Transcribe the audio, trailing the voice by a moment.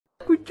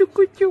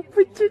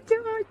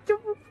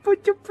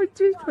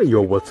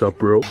Yo, what's up,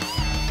 bro?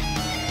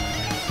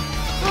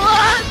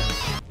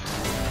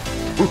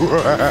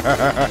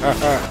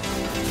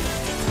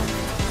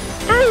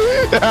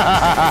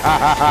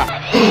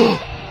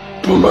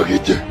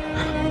 Помогите!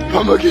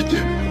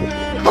 Помогите!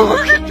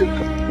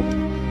 Помогите!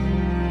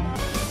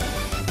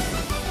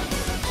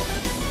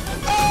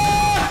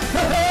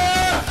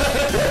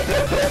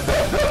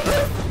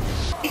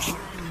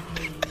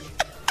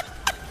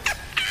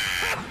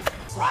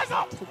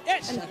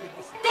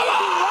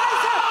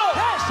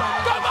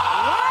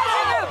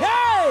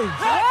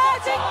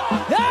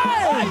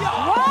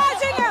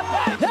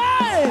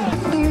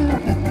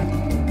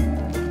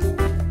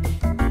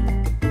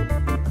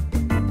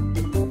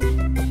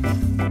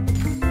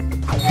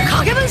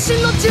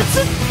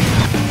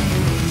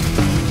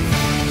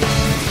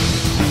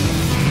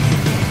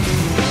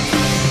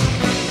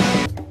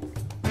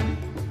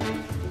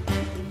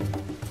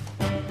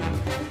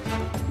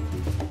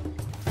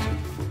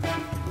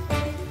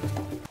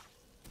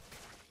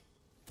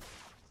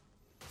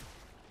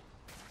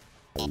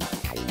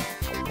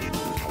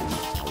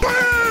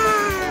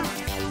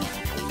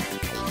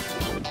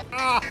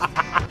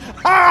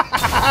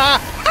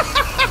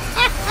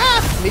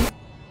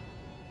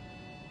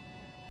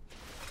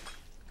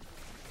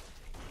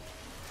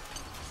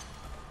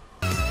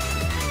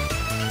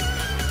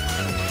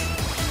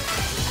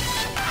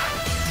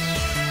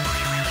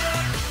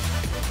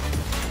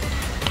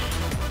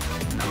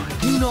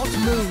 Do not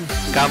move.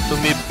 Come to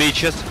me,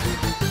 bitches.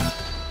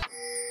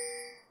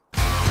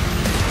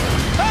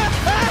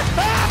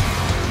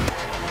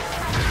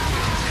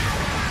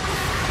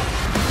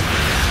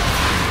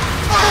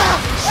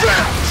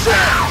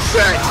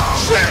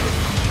 Shit!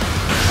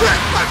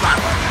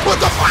 What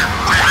the fuck?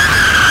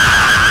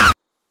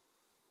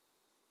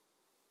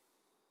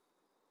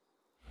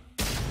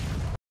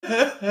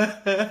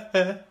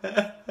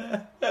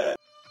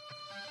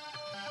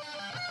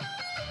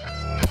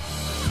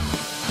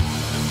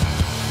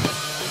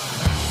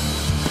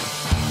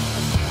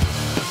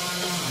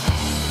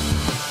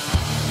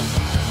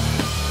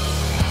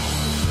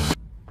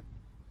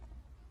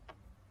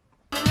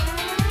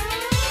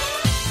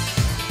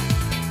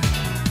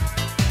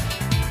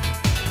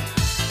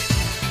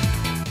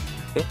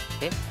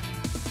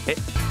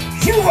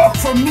 You work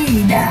for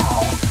me now.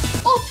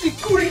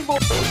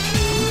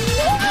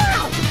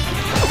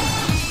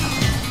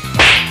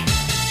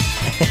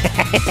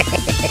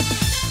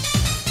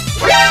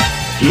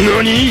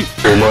 NANI?!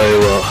 お前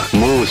は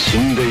もう死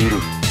んでい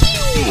る。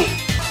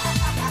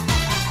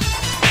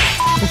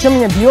ちなみ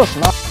に美容師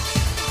な。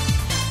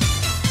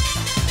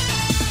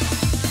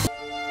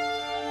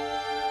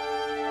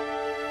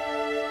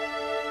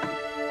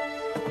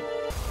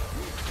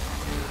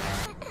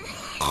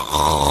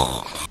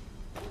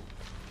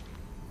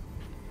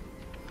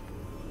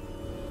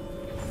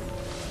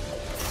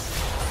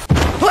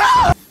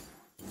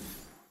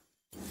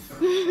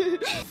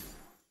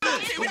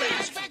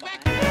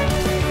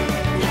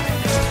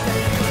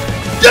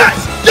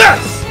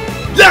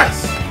Yes!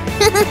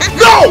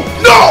 No!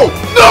 No!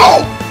 No!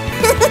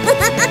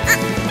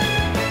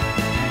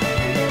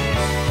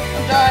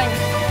 I'm dying.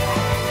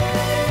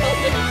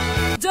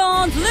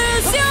 Don't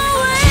lose your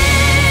way.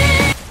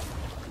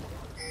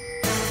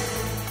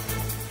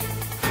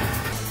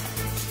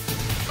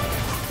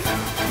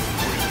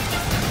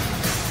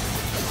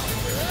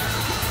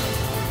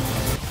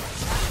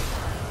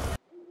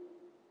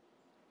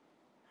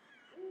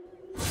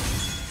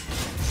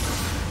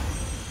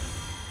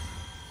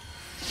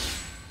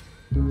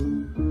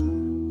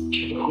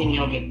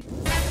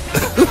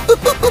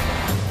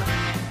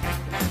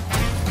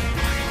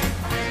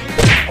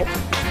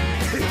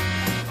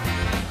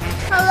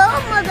 Hello,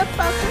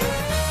 motherfucker.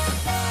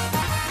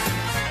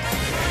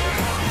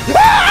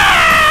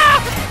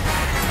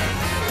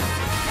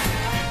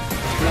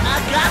 I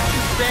got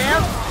you,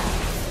 Sam.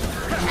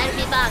 I'll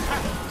be back.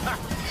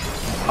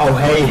 Oh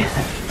hey.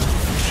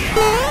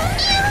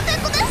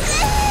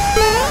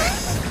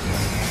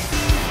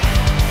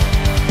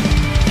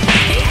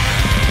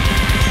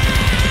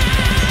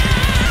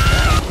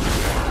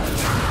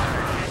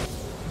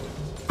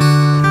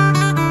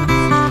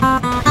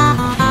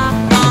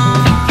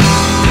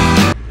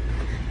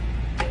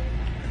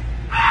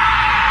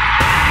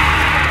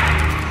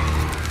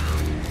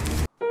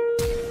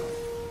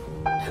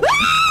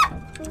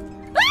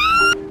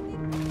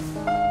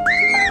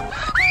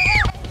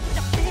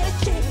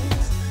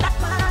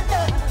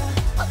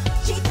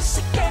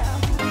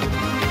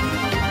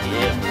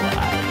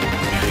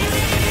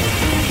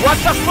 What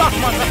the fuck,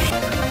 mother?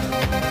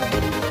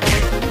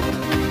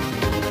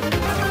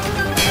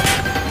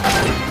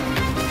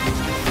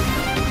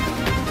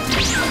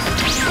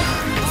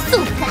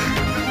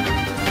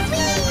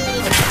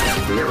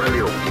 Не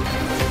ловил.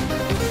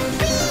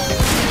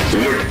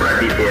 Есть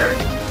пробитие.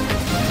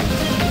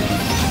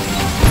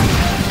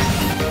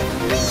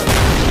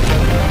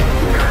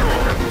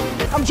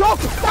 I'm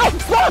joking! Stop!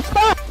 Stop!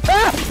 Stop!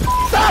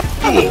 Stop!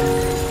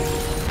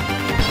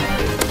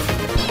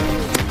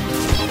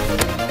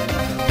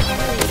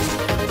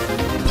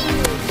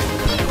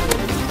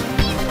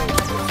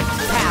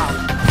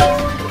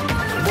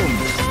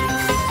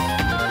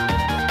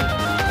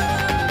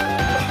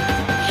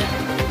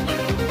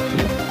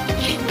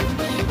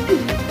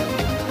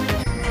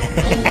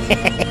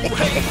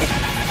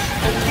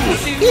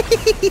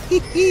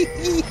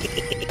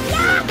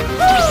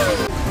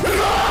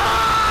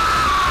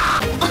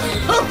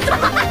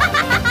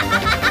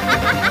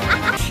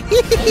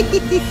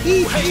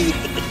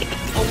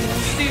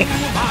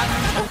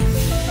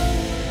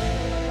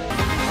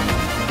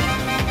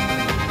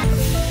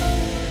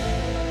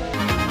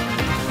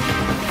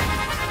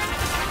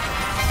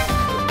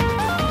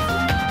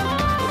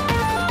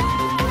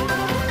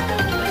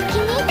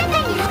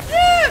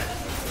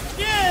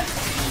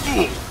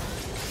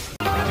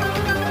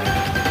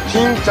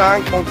 心脏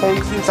砰砰，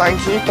心脏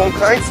心砰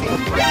开心。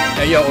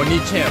哎呀，我逆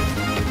champ。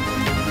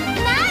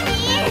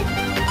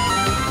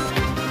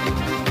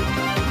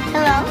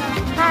 Hello.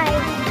 Hi.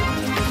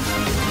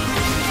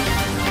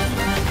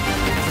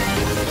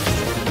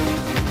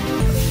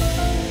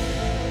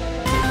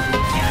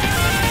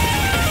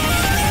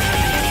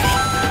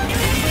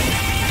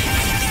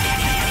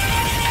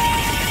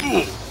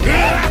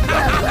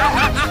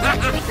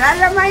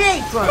 Salam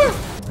alaikum.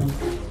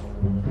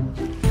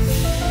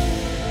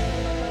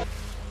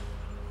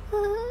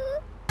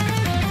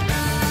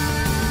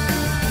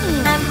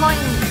 I'm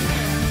horny.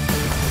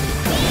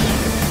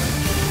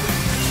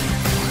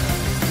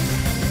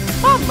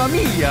 Mamma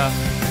mia!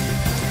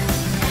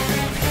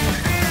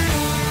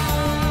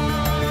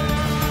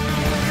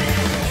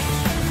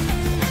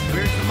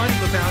 Where's the money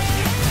about?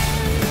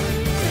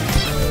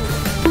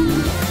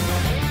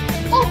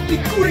 Oh, the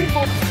curry.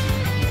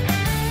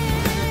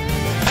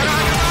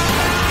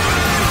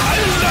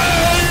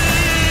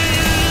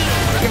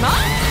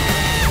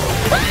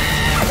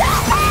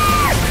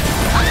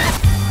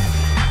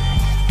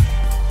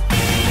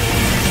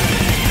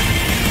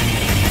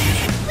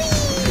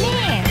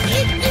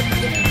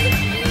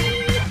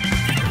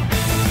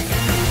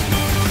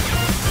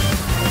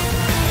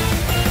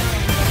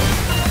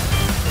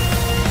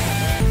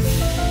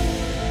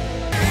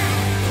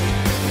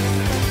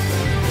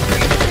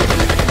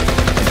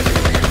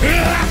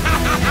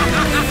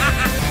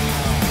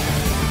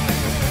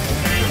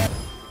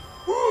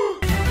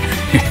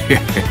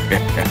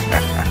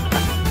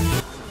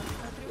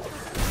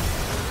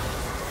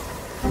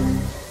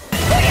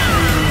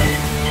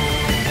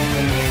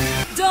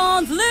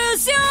 Don't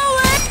lose your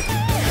way.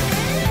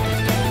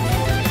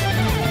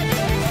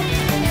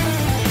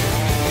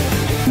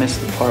 Missed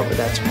the part where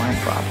that's my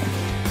problem.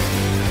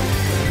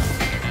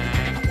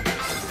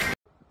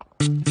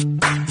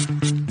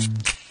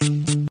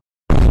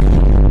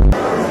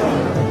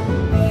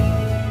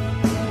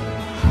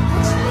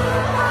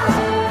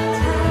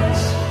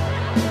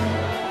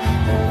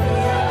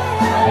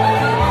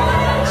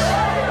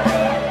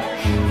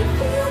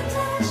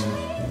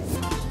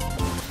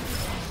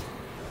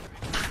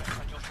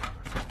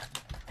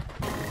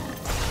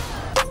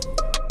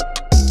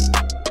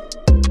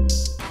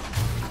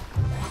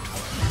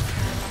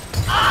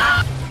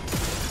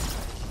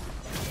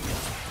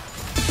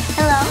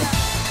 Hello.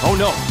 Oh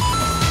no!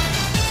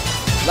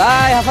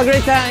 Bye, have a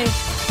great time.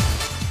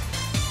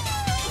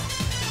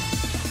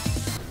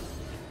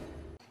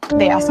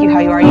 They ask you how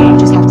you are, you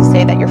just have to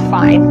say that you're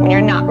fine when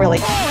you're not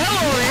really.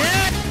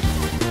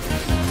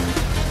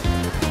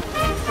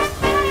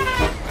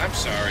 I'm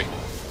sorry.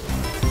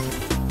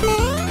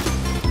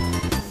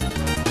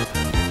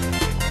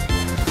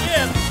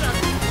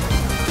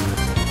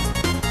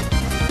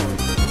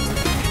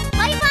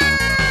 Bye bye.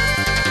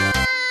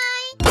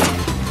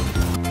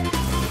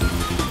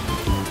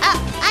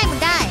 I'm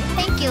die.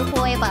 Thank you,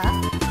 whoever.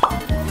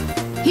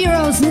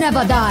 Heroes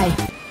never die.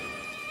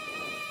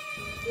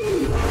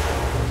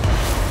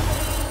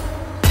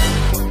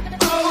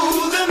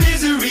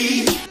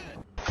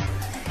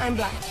 I'm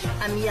black.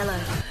 I'm yellow.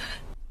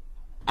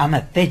 I'm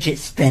a fidget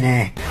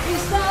spinner.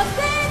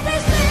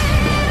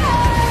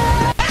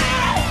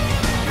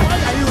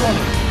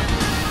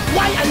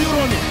 Why are you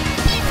running?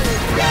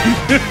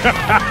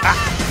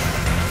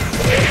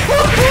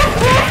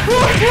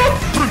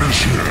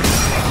 Finish him.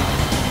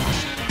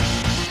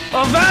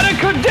 Avada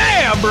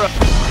Kedavra!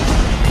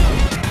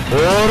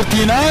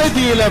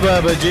 Fortune.exe la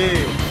babaji.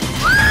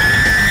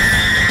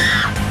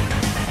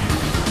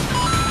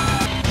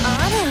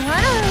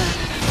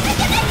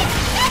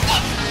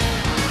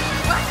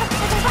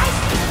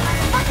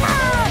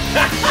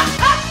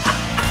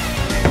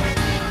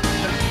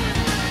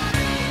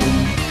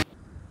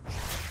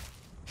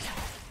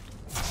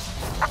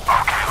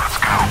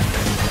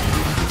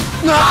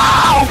 No!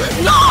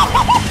 No!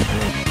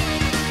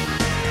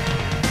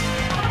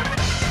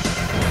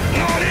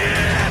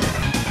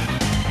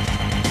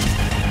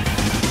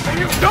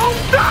 Don't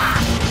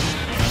die!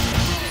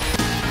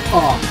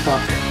 Oh,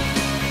 fuck.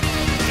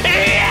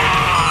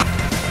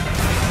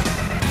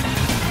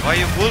 Why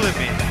you bullying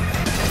me?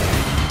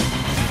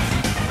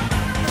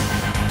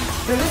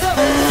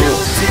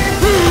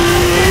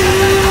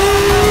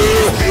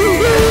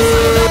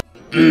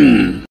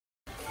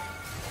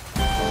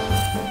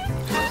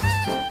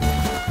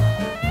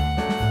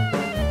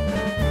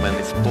 Man,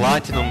 it's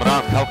platinum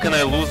rank. How can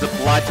I lose a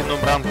platinum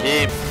rank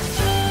game?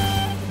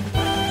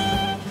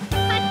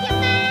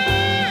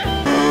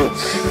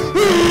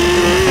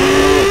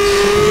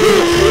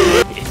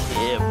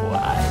 Yeah, boy.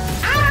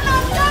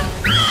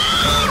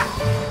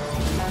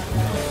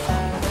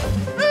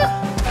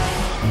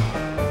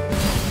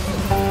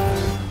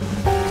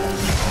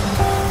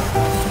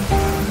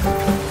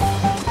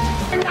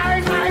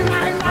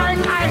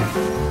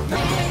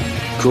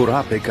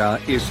 Soraka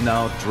is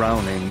now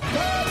drowning.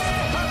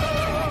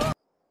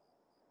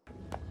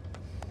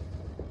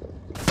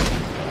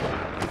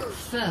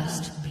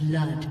 First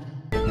blood.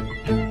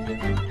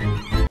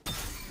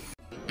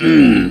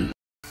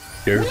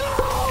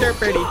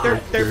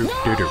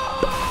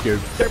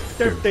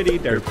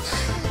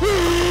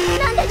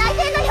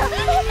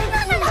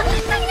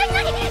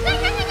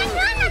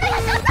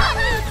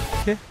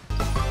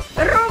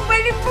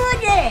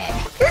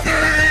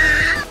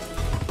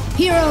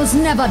 Heroes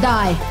never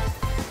die.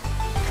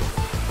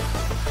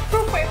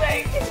 Broke my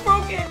leg. It's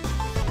broken.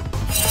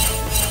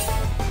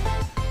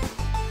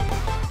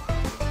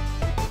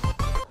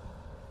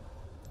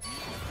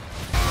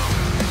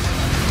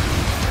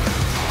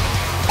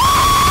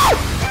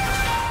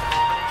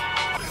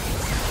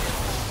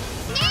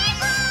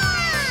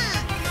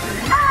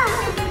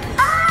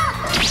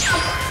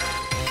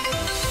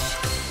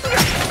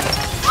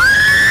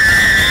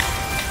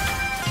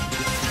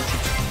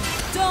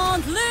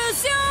 Don't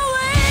lose your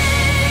way.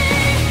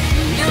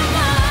 Your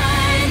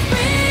mind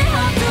we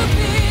have to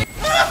be.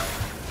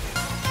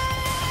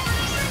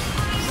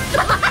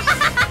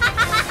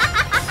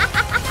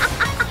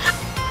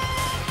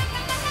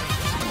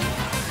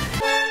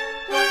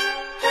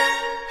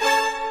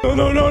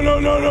 No.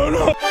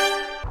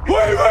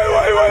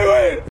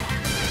 Wait.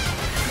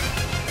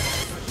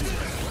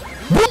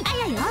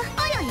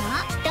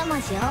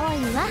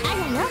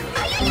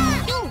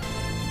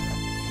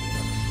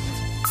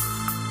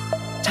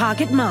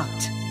 Target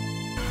marked.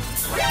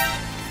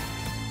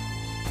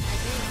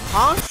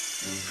 Huh?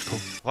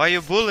 Why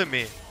you bully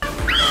me?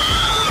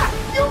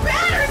 You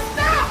better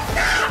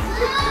stop!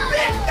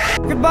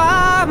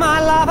 Goodbye, my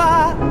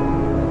lover.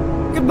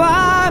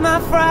 Goodbye, my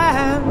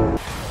friend.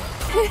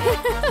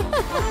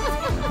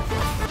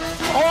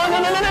 Oh, no,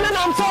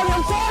 I'm sorry.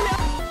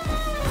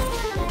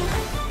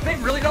 They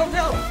really don't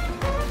know.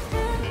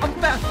 I'm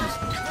fast.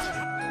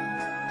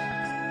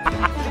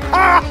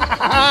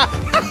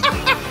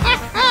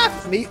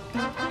 Me.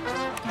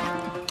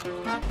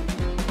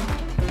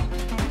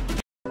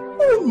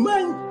 Oh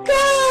my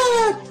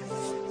god!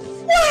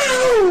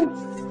 Wow!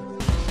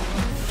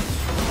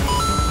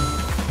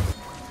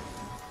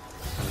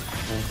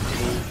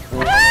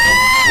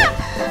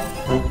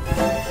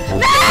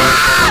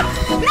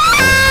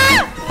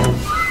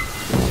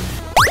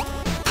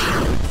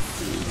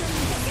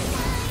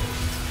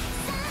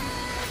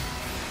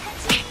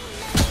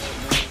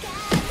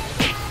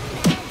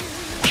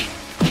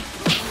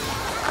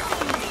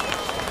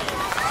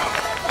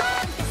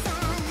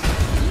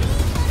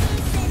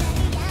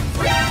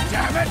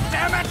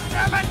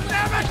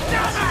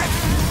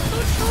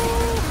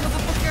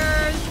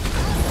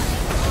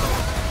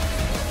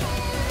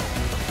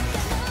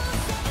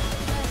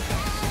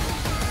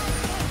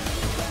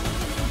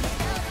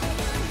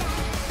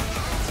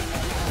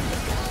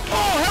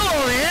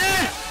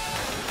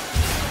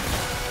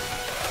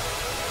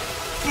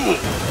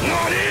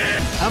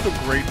 Have a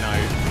great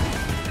night.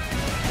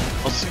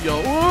 I'll see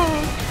y'all.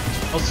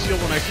 I'll see y'all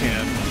when I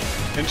can.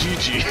 And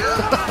GG.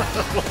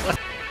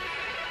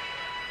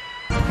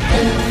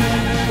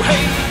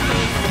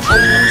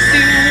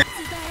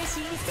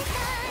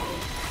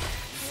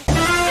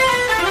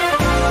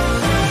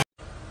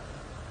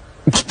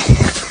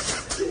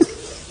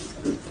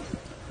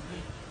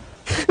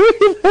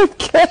 Look at that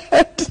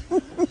cat!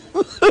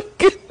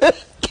 Look at that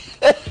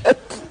cat!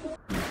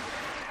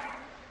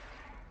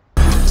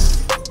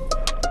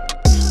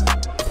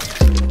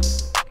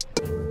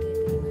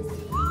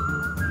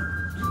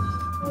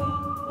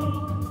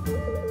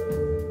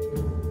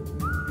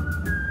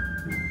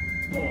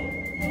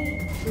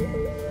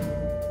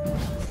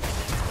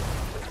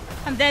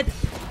 I'm dead.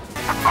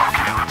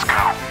 Okay, let's go.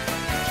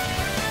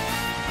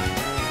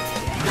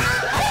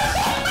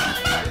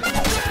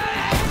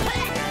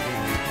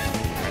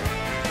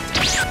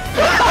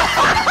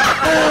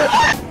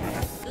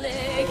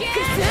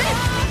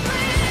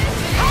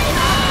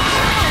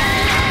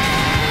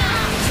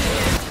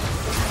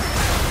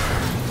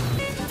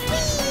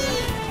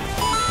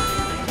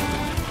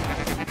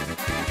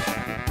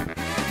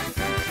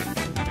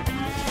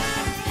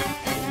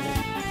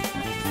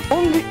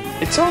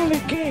 It's only a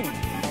game.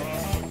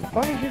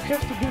 Why do you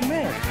have to be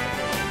mad?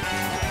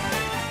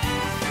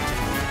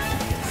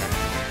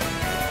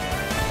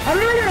 I'm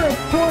gonna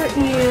report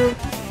you.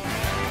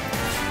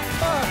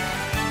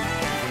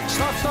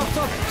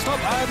 Stop,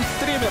 I'm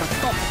streamer,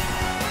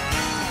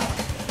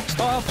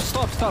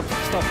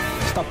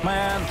 stop,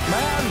 man.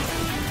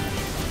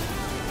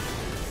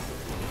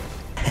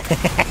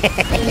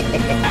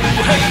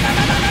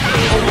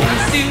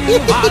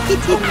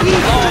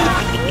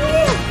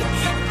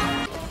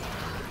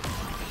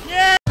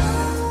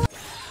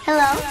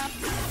 Hello?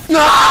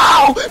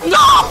 No!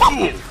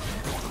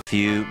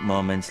 Few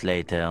moments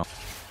later.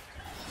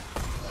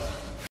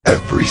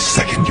 Every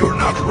second you're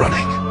not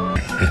running.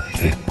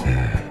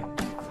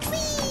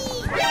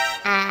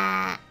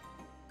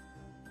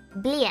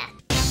 Blia.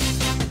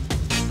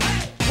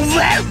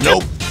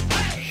 Nope.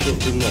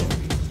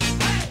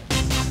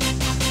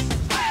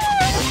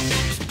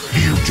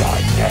 You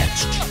die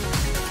next.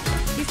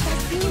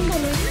 mundo,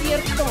 ¿no es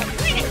cierto?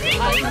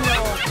 Ay, no.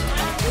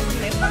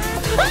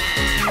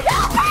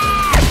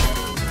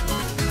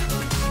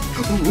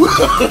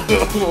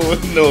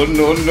 No,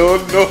 no, no,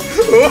 no.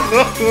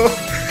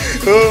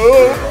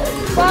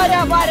 Para.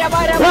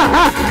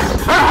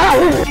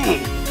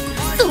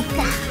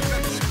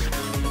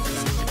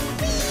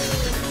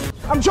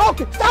 I'm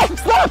joking. Stop!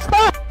 Stop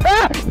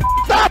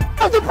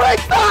the break!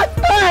 Stop!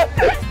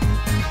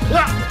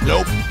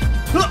 Nope.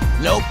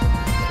 Nope.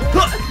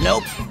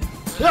 Nope.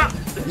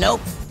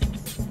 Nope.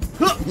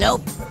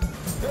 Nope.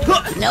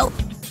 Nope.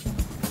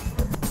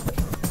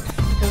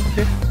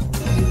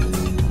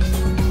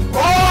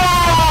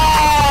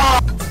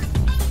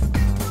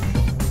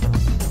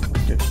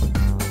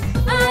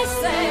 I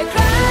say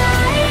cry.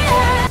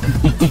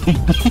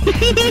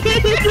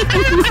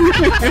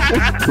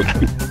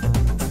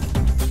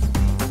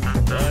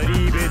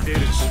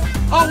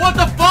 Oh, what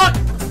the fuck?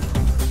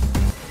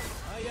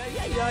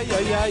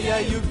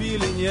 You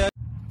feeling yeah?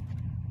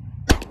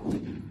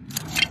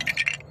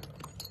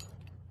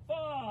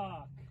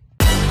 Fuck.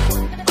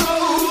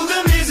 Oh, the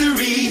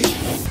misery.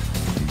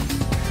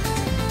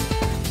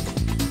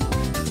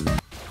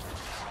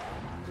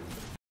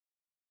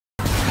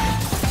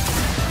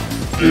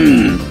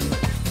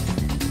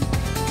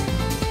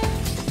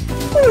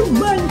 Oh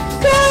my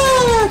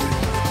god!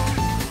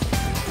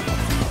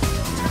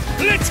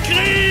 Let's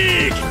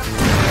Krieg!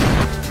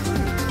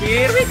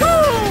 Here we go!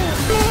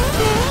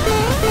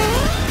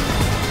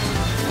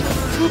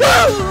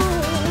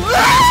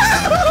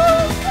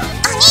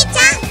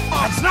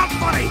 It's not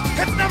funny!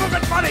 It's never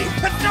been funny!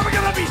 It's never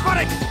gonna be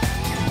funny!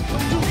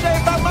 What you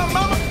say about my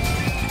mama?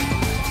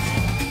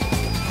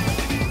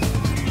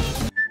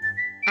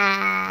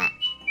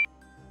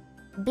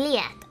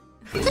 Bliat.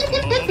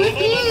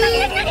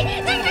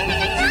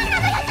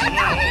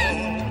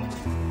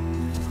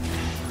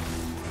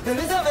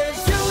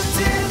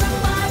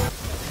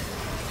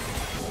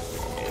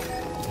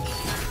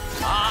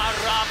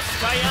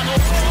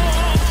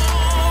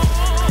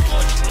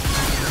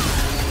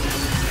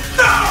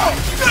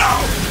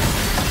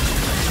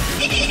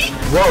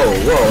 Whoa.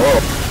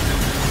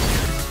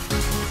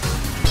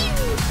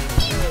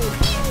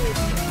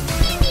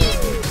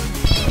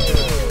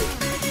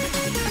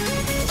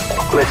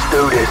 Let's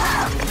do this.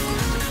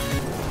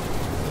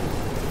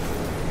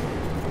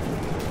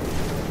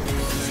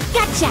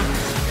 Gotcha!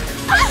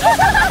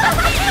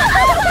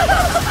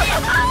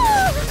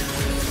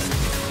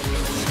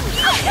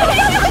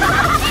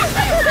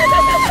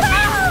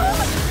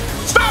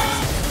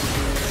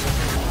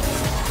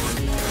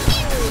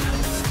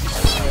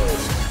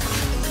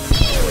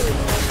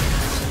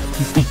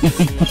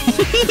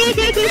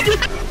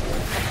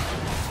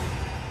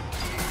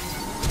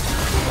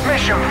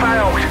 Mission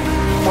failed.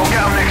 We'll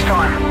get them next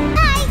time.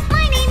 Hi,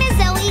 my name is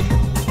Zoe.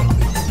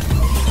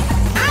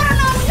 I don't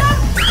know, stop!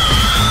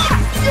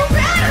 You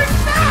better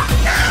stop!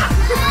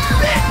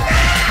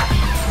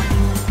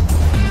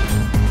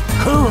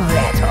 Who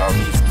let all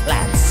these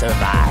plants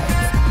survive?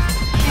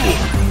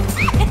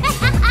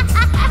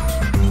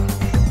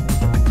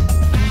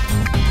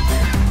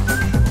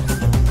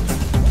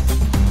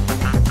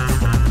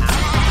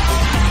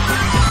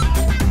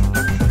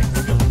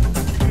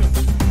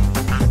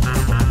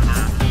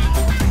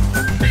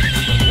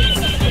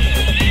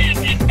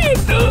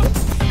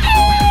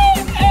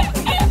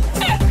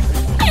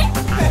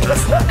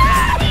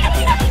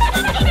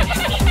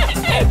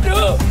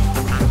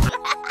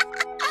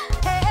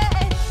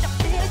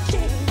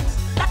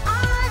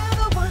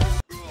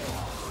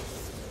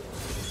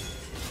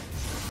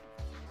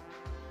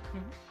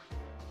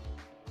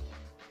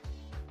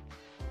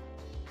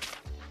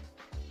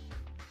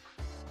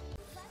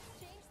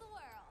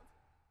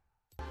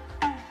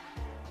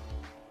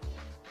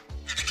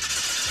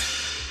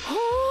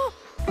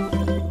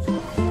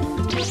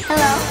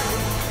 Hello?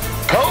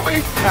 Kobe.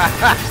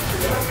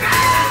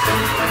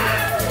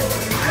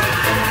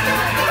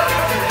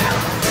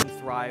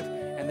 Thrive,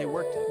 and they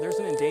worked. There's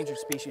an endangered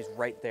species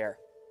right there.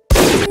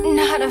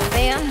 Not a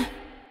fan.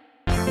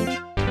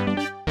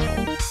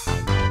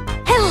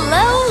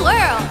 Hello,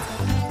 world.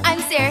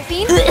 I'm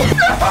Seraphine.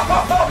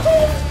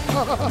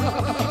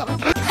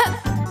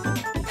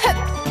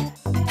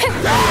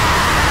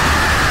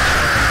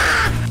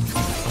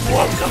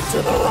 Welcome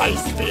to the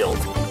rice field.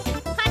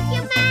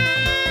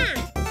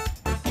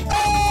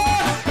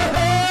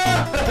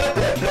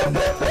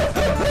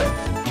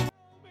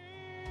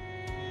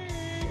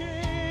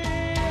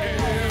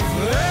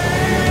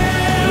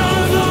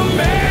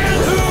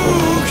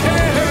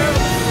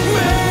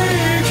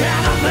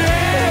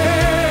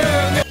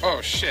 Oh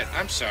shit,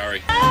 I'm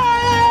sorry.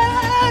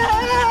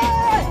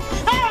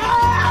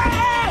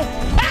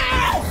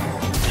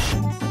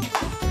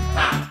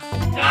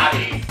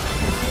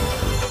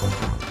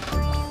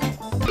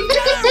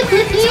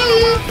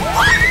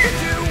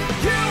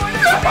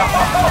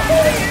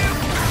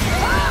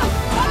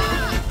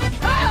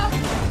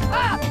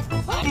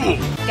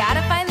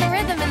 Gotta find the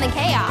rhythm in the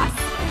chaos.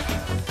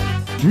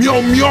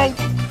 Meow meow.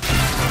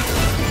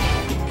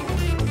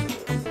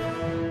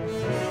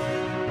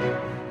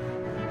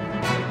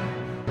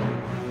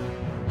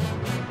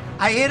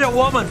 I hit a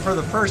woman for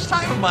the first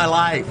time in my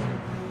life,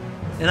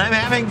 and I'm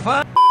having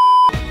fun.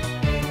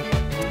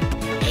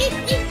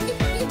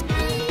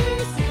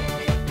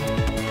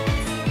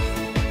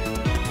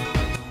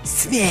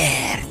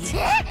 Смерть!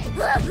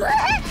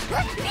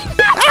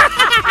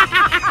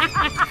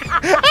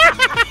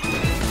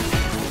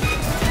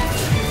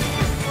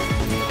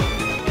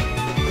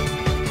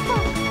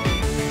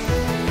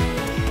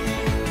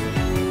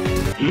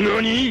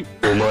 NANI?!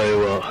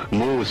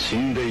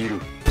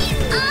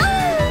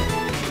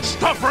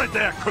 Stop right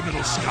there,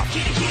 criminal scum!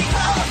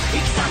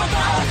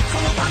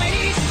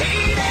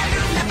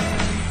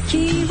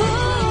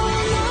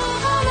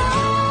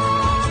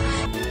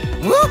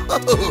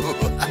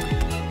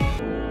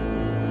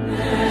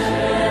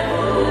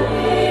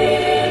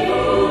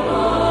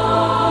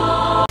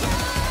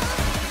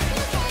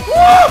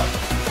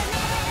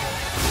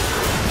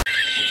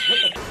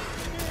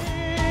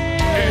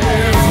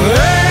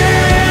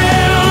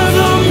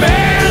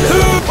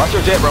 Watch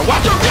your jet, bro.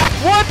 Watch your jet!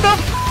 What the f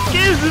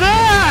is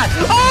that?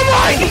 Oh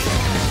my!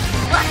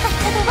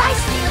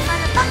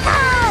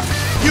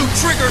 You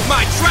triggered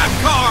my trap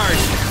card!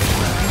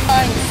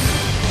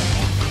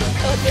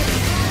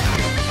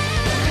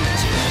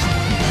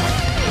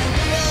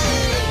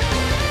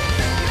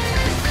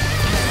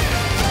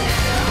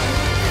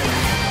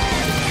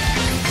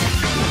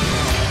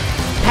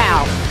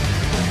 Pow.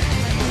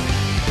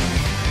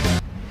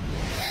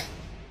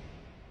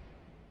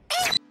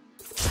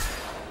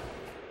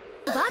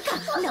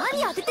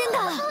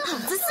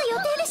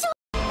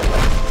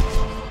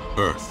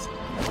 Earth.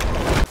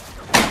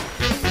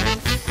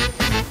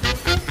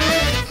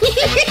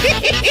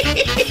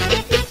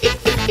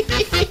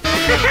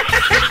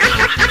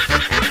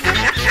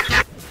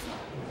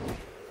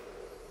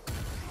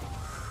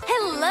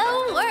 Hello,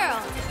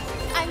 world.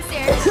 I'm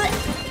Seraphine.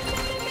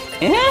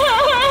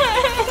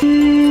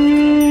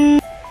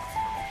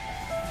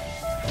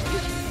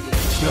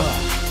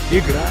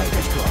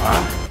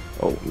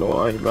 Oh no,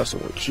 I ain't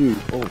messing with you.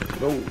 Oh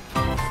no.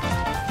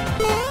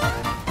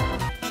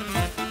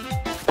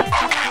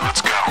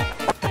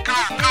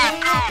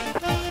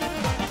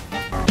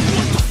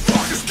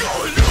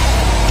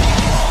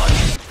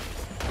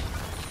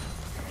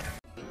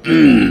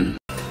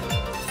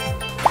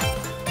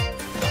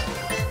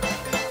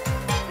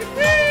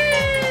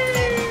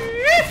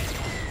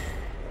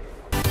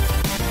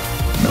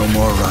 No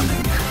more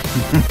running.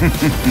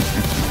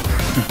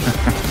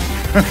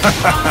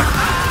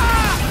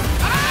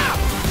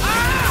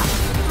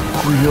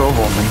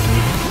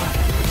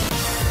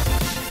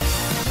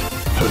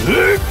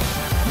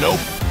 Nope.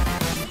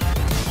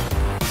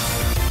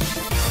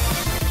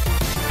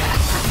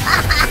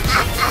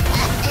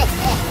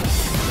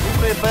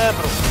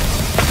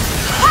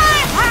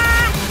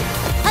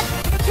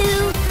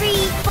 Two,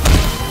 three, four.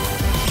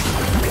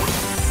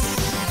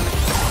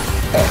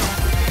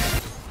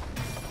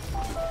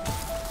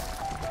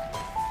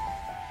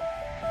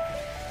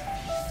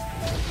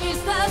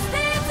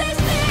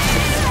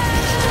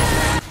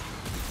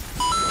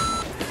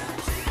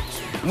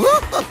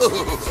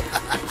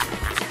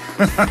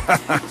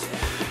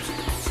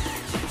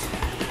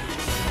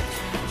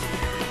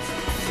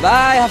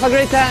 Bye, have a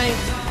great time.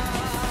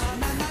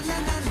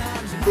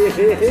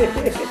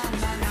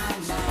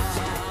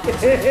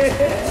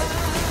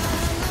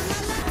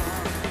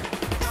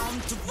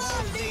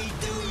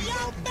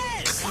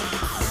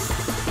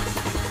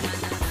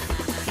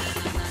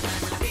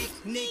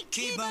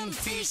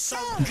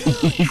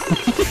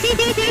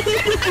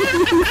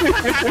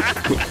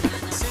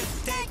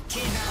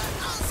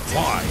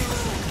 Why?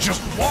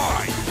 Just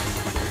why?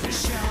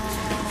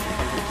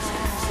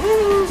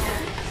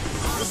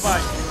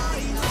 Goodbye.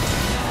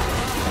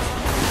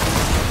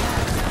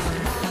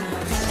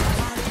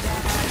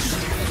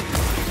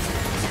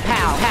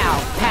 Pow, pow,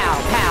 pow,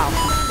 pow.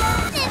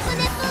 Nipple,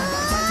 nipple.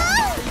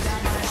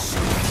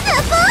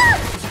 Nipple.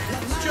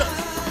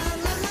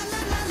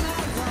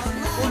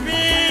 For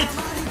me!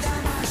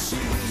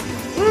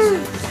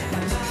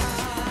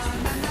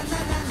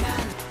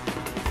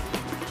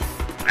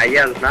 А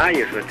я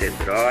знаю, що ти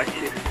дрочиш.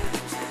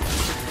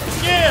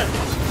 Нет!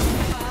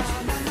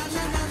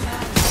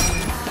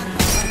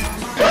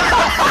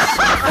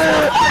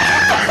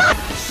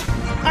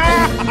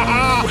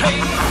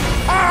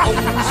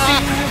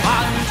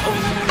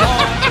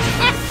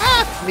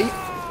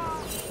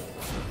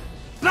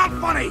 Not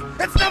funny!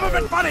 It's never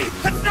been funny!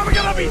 It's never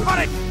gonna be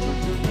funny!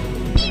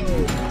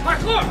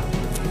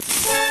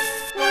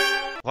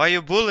 Why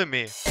you bully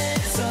me?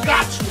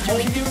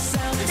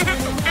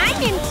 I'm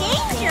in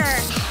danger.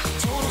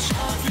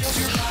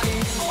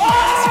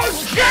 Oh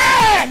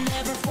shit!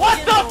 What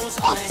the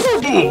fuck?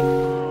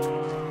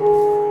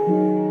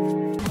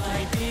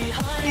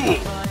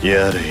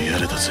 やれや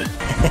れだぜ。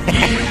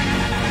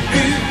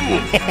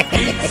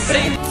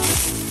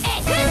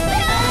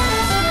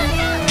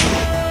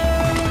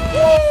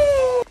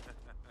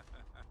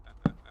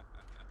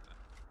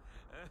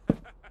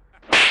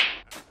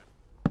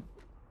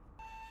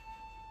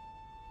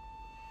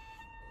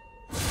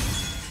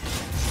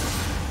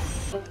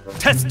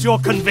Test your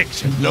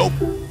conviction. Nope.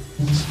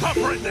 Stop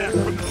right there,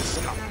 criminal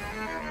scum!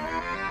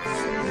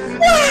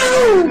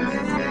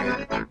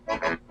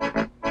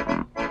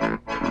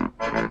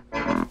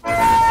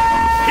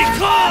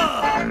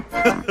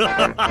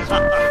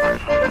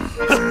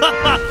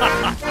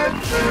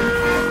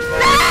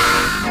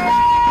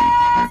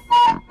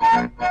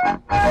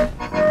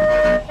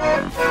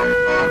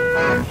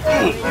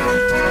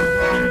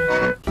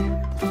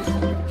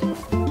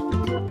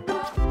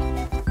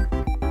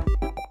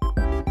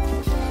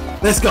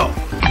 Let's go!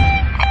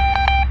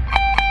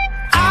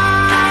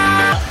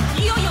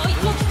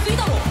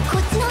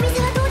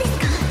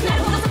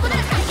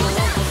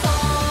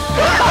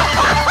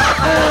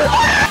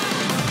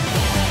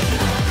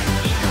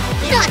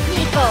 Not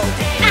Neeko!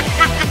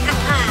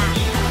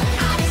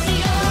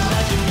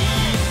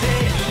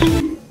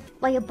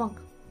 Why you bunk?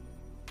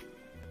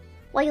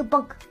 Why you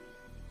bunk?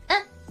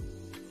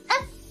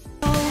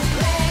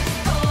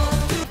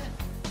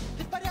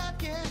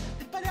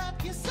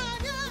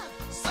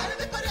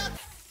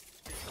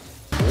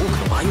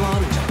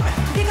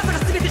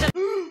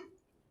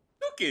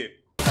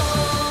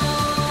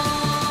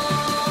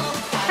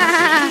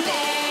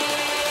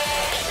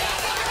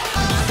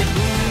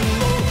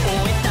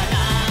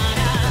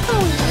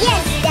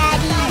 Yes,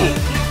 Daddy!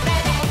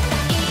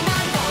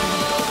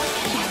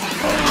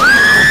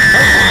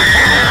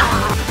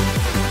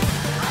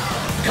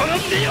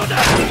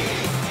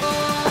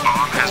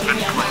 Bomb has been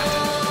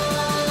planted.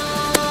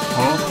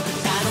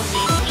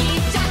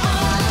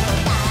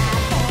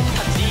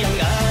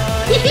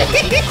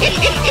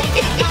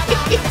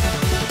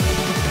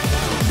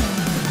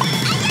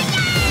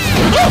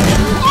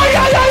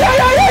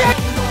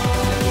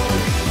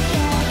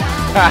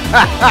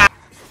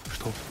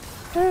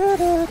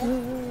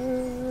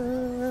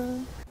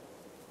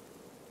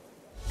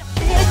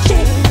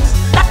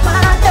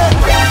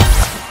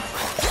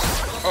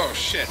 Oh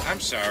shit, I'm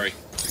sorry.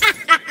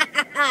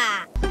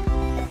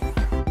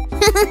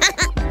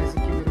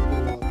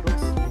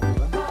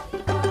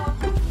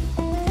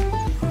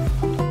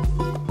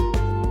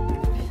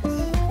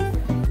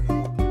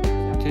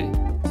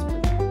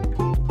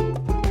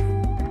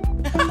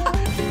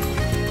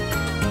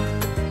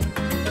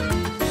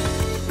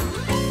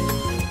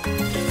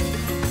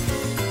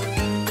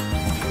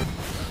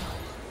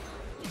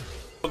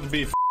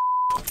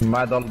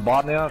 Mad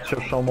Albania,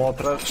 qëfë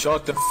motra.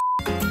 Shut the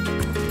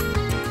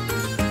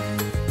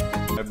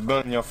I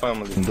burn your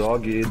family.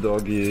 Doggy.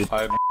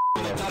 I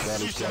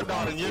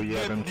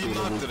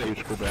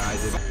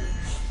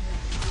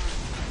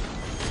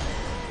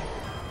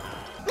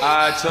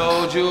I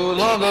told you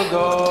long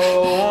ago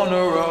on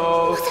the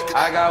road,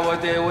 I got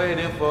what they're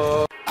waiting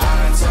for.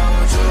 I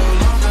told you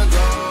long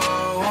ago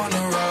on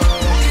the road,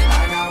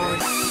 I got what.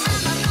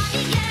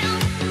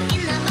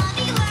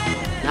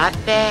 Not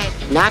bad,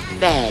 not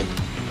bad.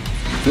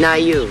 Now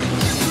you.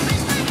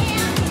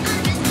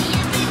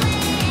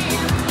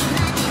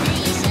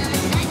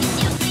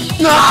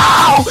 No!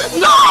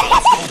 No!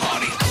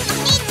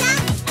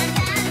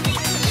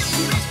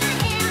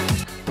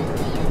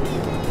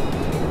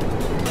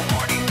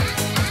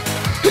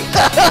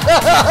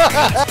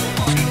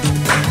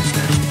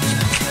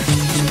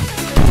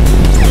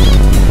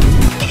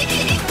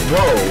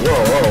 Whoa.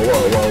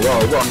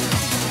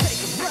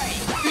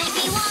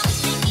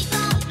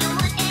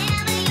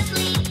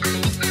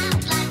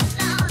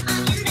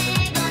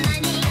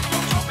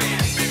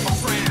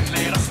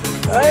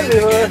 Hey,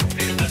 viewer.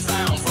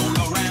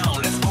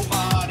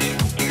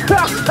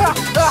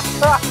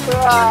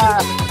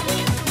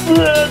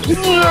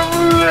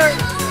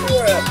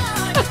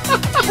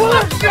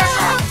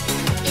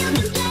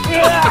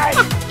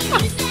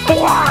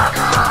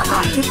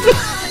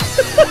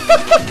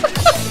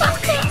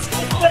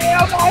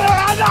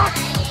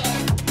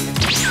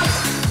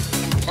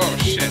 Oh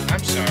shit,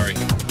 I'm sorry.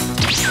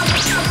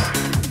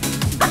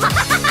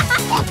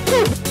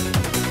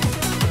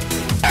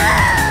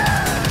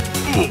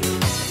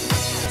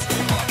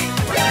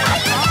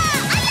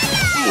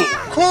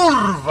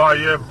 Kurwa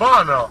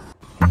jebana!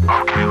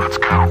 Okay, let's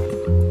go.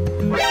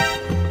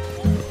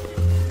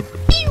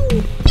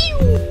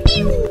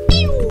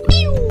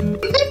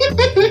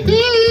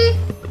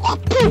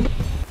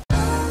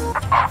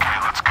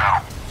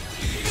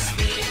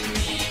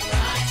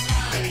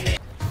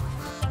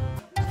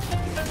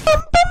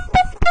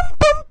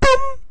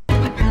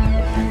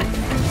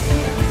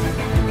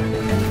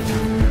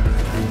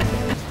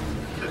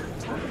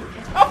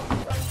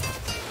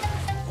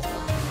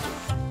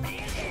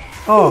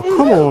 Oh,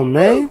 come on,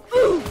 man.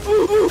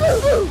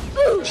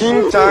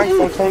 天灾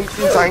风空，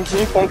天灾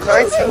天风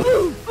开始。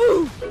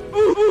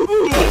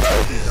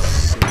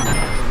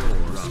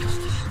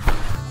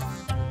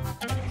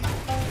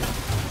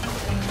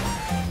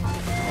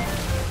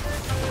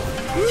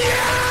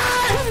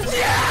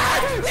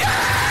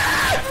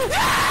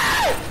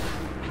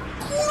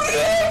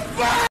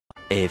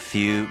A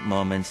few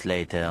moments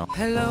later.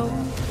 Hello.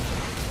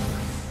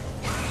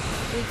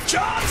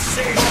 John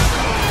C.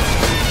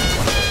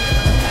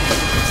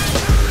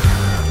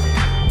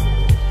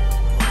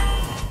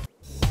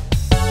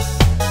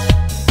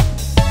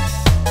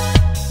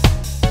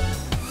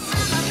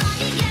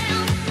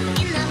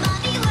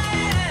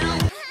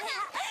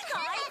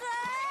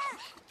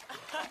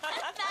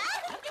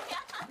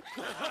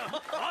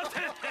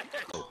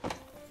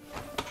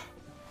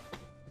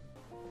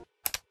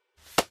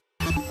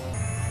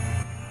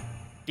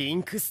 リ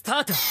ンクスタ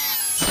ート。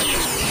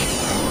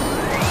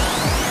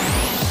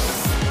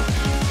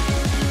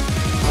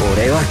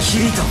俺はキ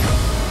リト。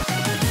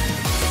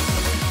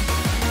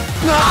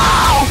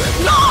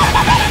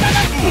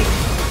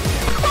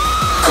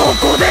こ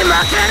こで負け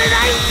られ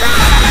ないんだ。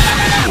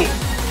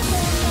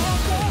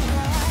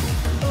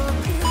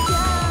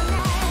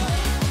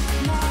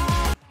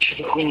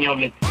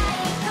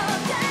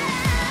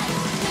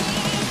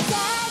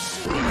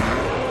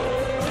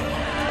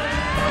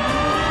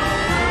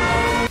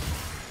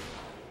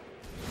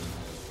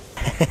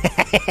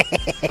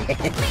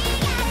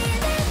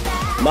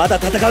まだ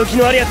戦う気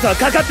のあるやつは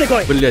かかってこ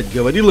い。Блять,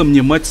 говорила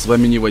мне мать с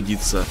вами не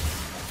водиться.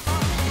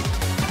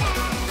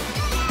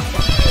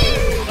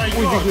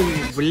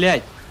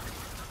 Блять.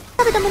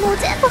 食べたものを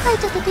全部入っ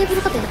ちゃってテーブ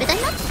ルがベタベタ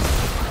になっちゃ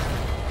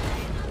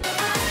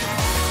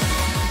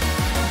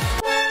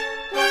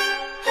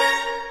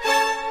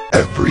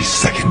う。Every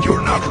second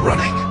you're not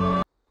running.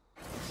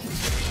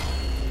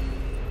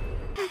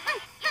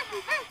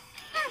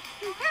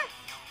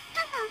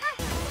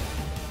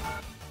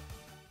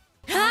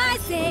 I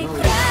say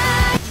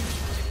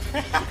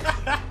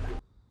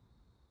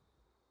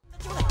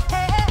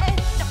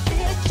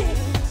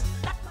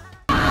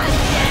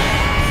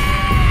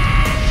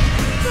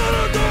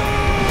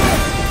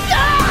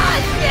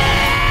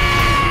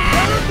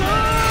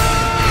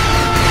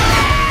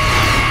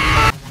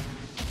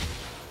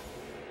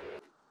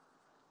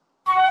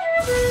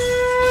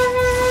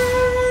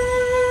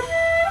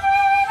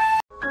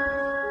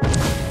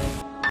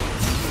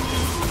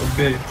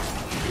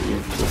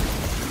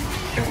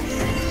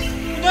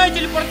Куда я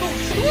телепорту?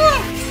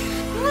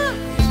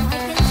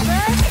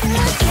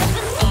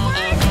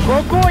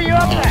 Ку-ку,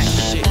 ёпта!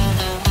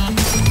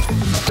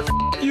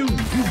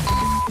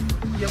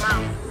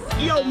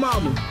 Yo,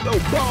 mama. Yo,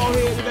 bald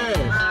headed ass.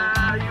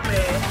 You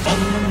man.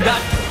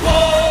 Got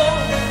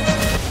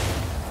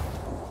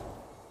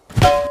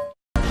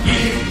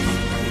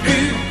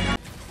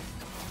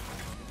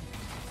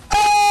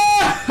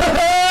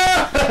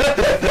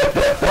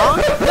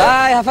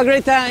Bye, have a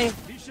great time.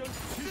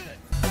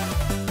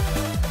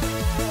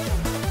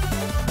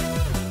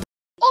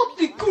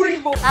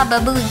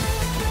 Baboon.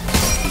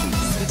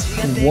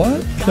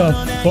 What the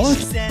fuck?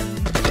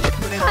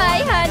 Hi,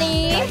 honey.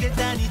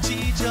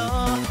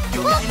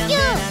 Fuck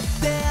you.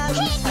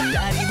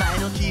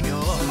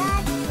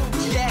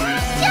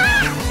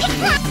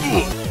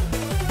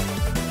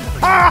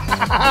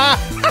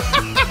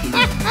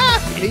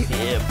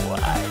 Yeah,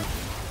 boy.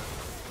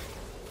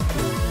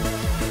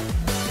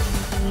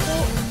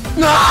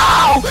 No!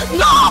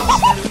 No!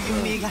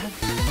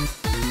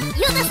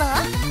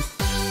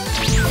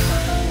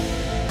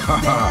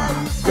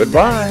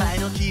 Goodbye.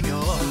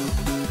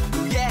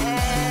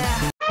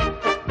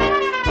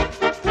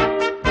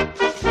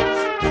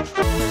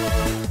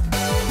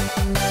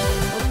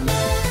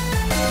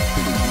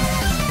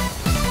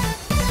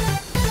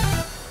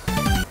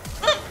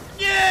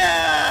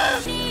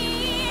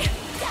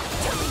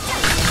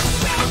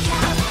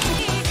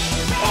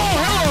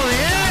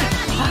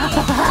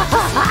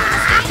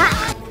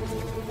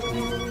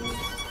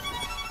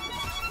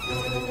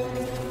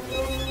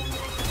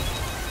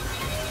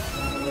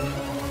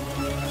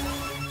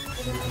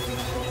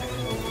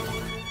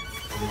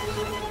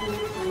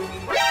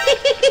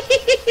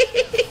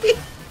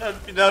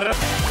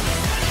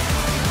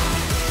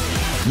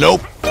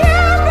 Nope.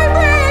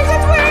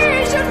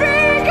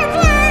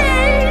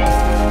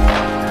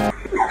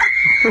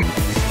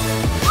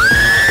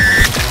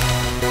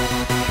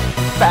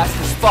 Fast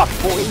as fuck,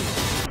 boy.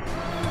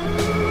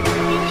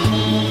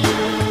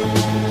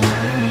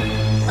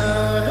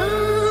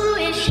 Who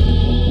is she?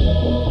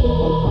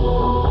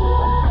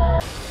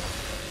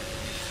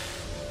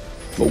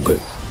 Okay.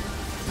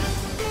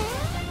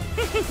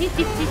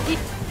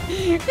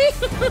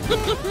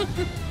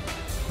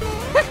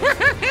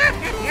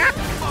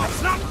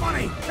 It's not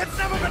funny! It's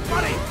never been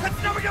funny!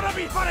 It's never gonna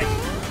be funny!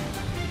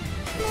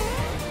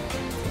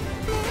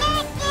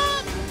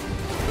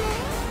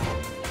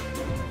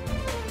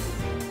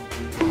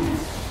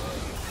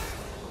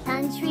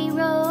 Country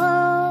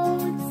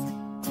roads,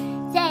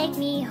 take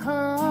me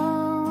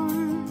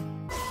home.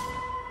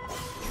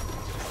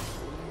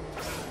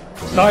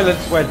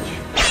 Silence, wench.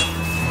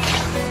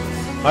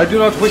 I do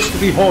not wish to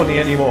be horny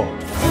anymore.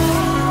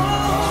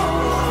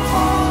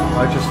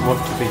 I just want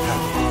to be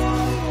happy.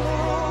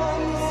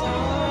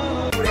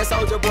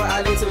 Soldier boy,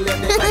 I need to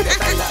live this like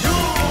that.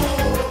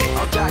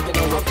 I'm jacking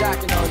on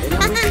it.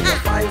 I'm losing the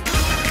fight.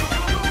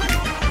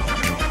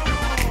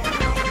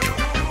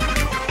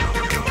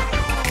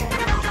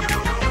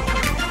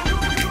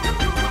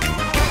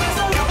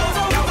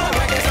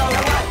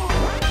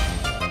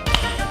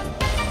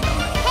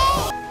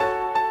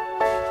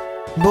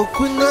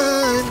 Boku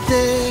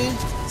nante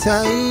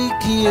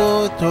saiki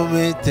o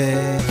tomete.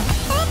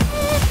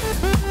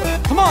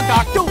 Come on,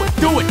 Doc, do it!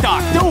 Do it,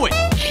 Doc, do it!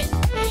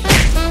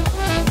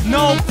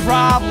 No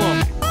problem.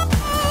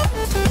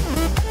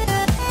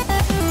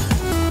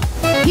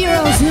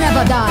 Heroes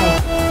never die.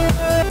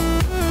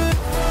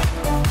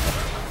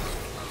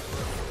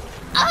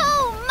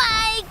 Oh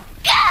my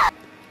god!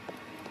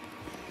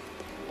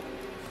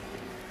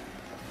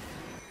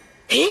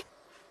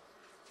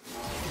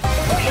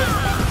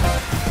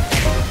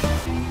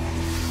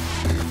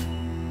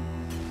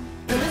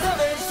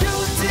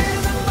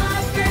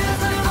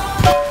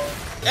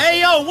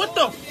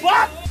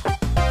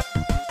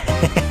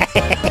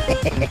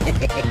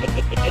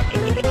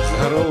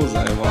 Здорово,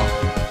 заебал.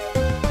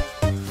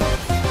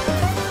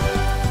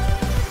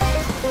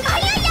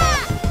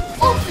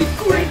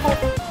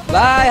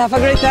 Bye, have a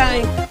great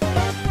time.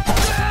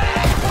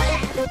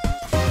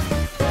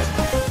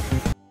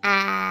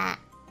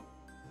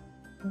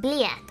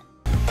 Блядь.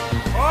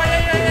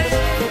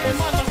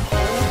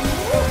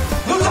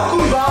 No to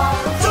kurwa!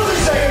 Co ty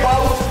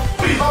zajebał?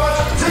 Priwała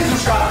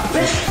cycuszka!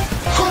 Weź!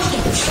 Chodź tu!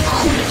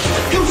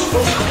 Już!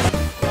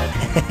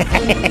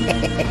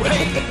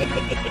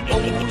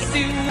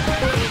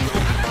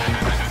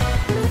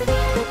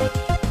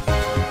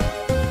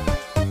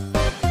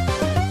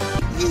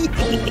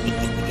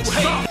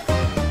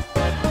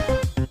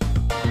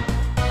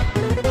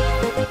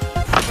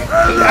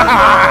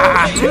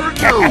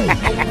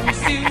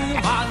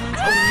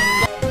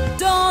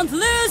 Don't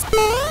lose.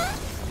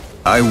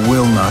 I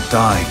will not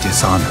die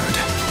dishonored.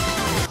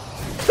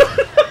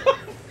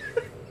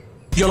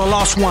 You're the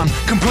last one.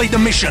 Complete the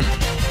mission.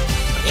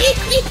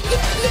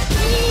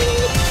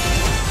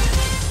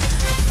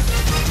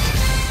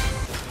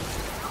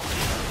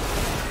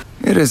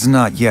 It is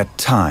not yet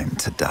time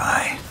to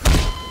die.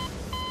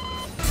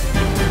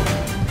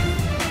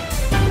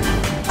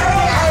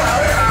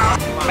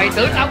 Mày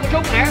tưởng tao có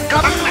súng hả?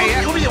 Bắn mày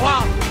á. Súng gì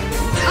không?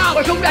 Tao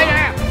có súng đây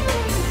nè.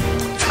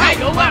 Hai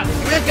đủ á.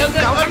 Lên chân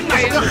lên bắn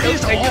mày á.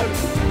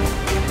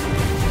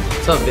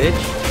 What's up, bitch?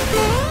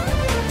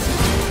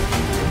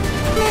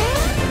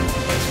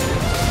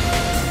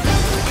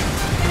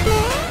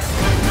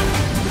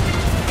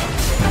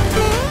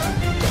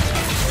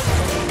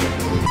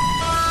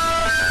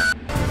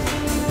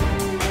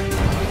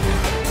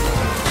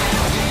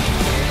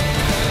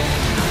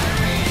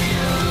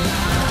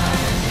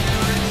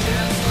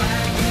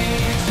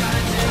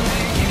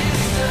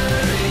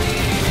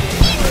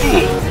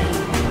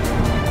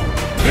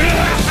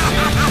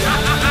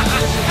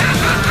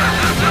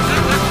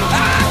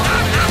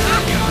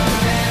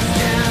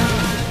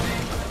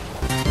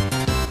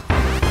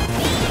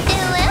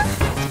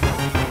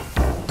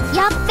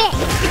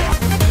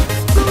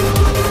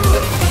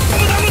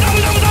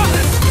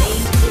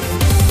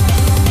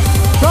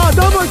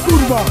 Dawaj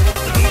kurwa!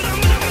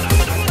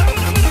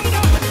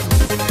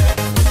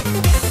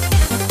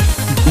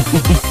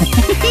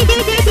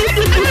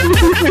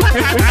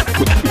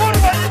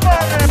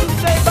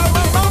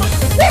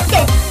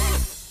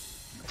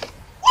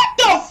 What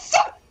the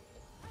fuck?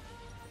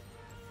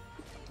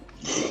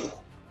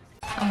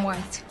 I'm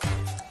white.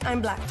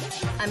 I'm black.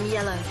 I'm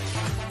yellow.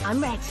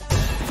 I'm red.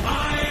 I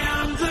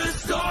am the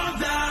storm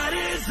that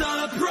is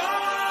approaching.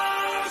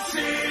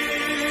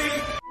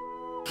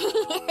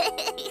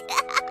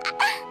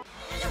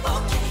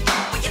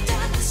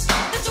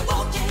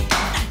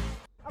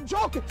 I'm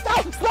joking.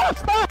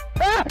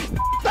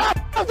 Stop!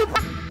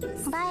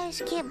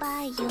 Баешки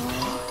баю.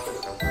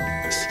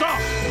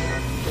 Stop!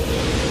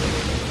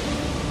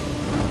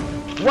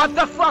 What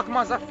the fuck,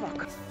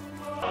 motherfucker?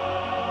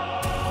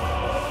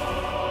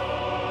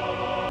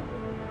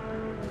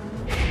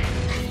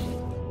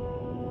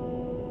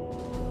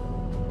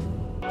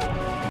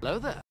 Hello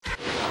there.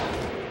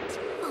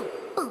 Boom,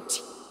 boom,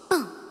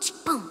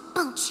 boom,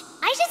 boom.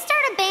 I should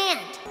start a band.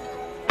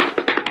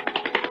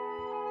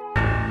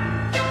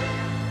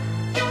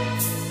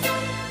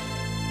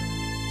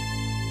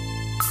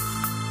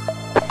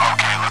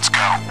 Okay, let's go.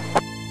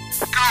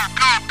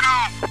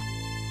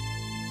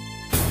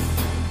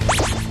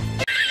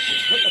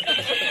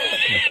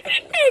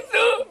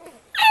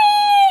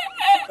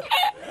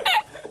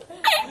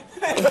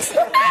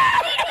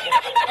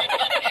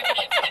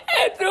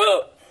 Go!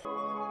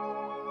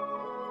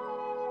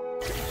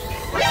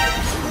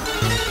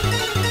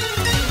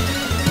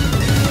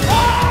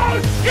 Oh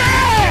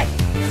shit!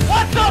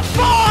 What the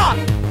fuck?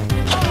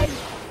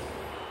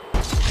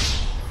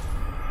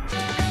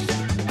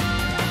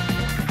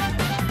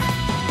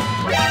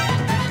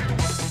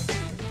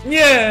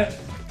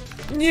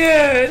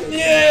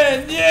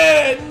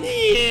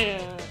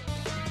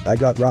 I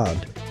got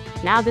robbed.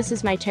 Now this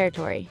is my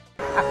territory.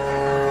 Knock,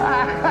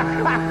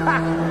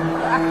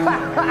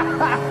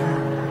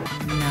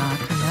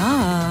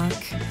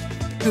 knock.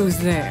 Who's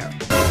there?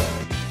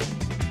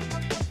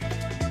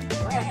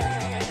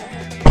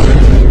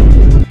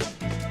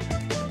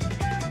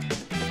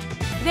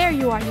 There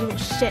you are, you little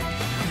shit.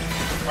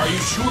 Are you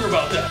sure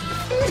about that?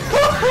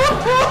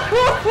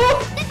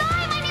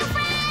 Goodbye, my new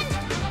friend!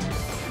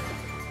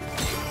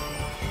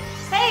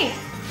 Hey!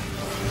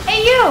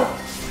 Hey, you!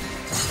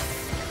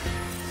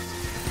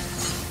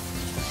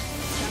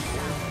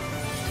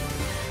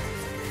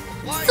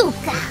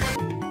 Сука!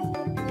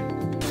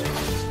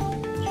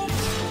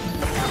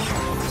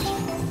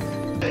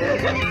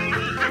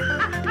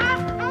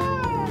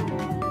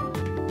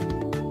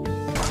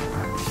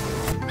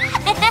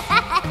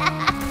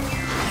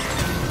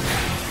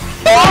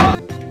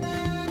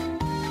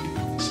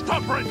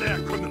 Stop right there,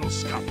 criminal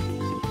scum!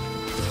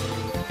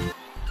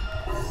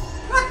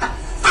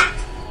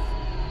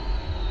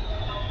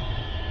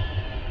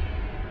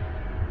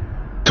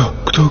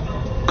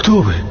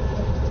 Кто вы?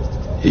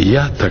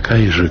 Я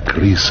такая же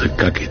крыса,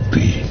 как и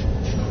ты.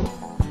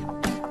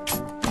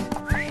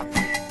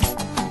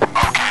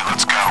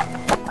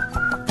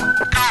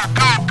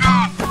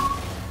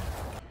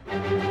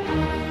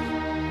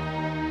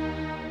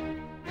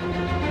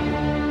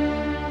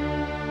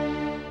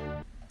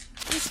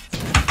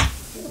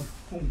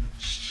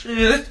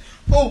 shit.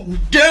 Oh,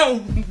 damn,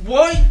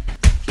 what?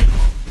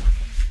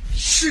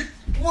 Shit,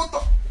 what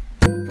the?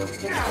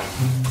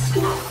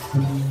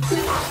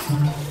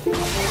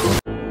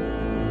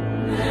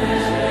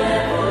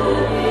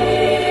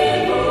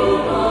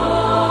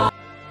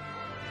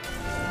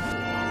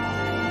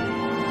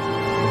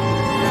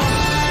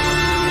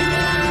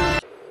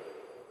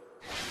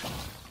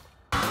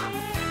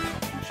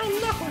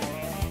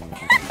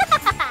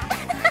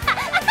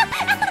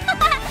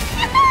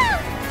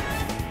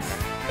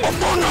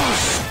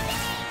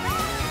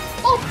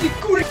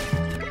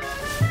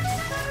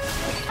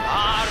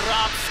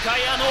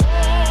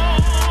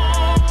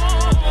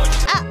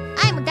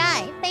 I'm a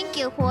guy. Thank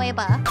you,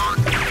 whoever.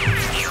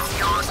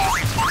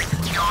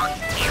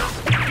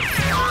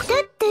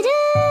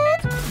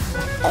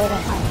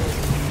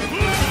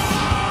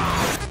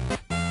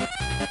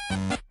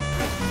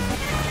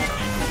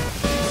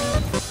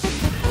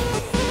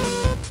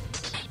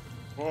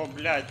 О,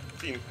 блядь,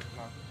 пинг,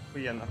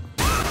 охуенно.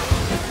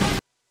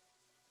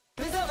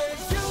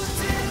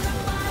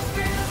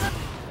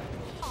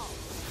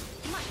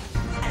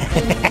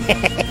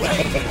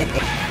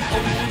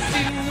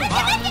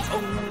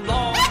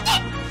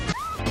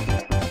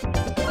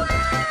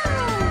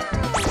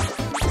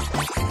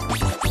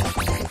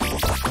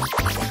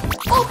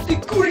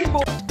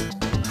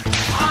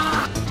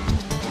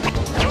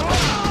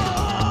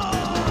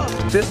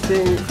 This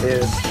thing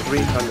is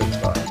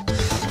 300 bucks.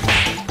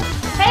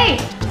 Hey!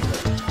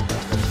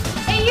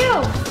 Hey, you!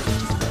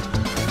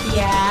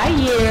 Yeah,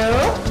 you!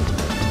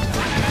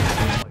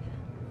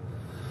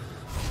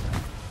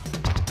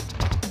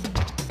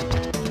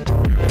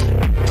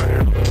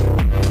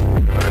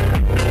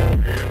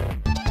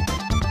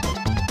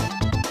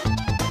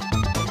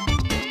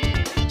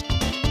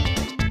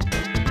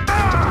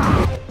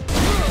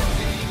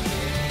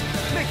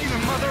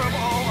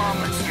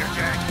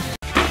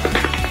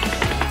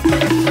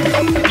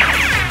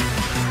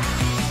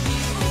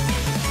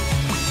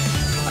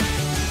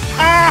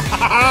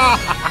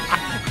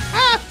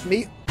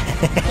 Me.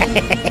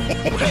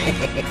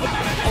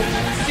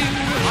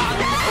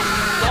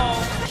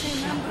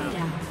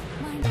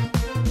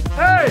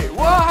 Hey,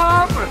 what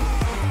happened?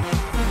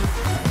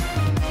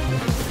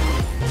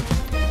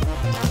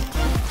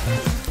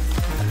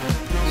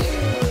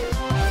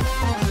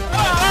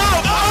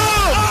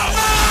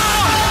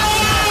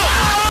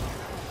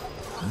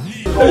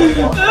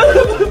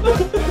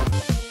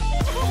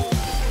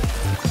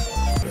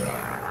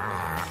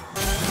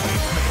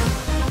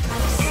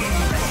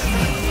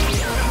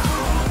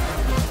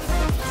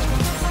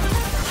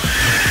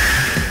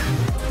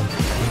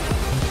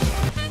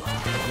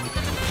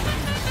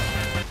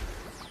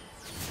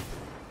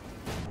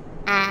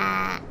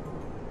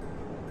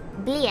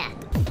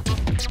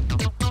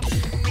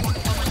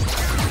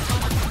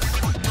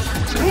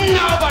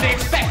 Nobody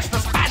expects the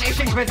Spanish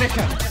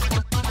Inquisition!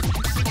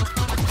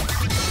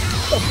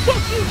 What the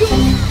fuck you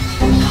doing?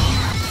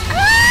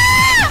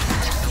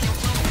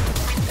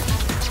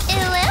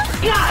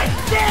 God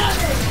damn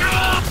it!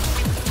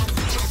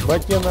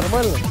 Батя,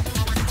 нормально?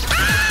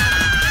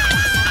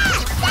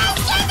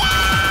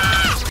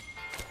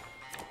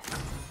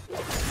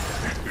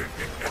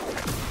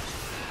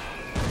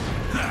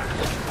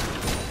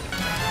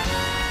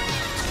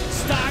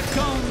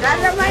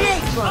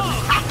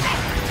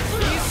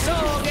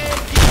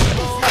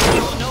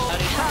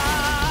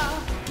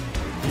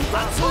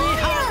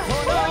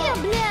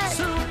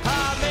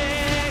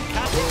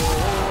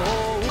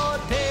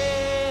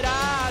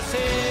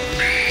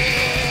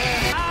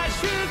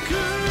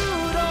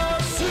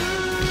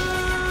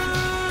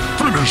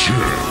 Finish him!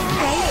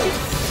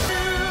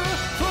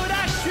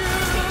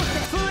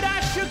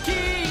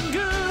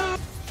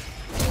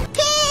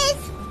 Kiss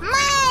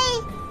my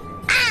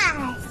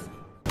ass!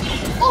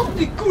 Oh,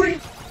 the goody!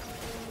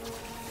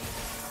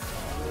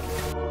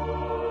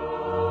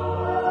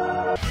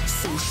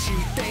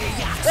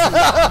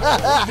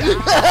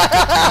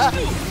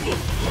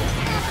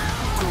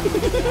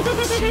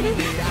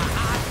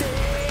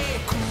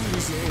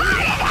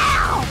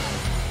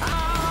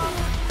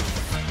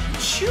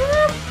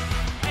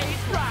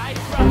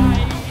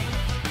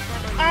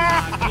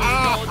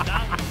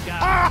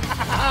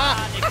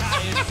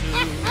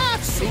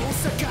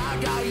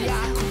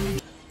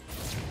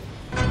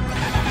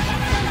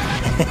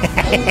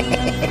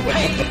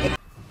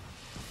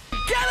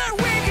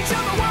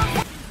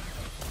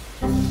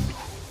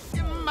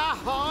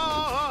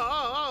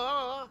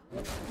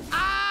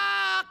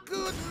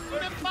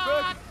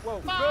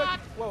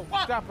 Whoa,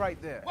 stop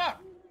right there. What?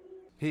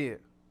 Here,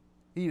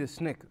 eat a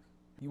Snickers.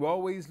 You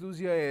always lose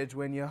your edge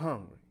when you're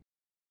hungry.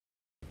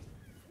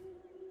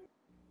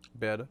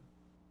 Better?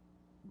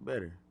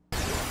 Better.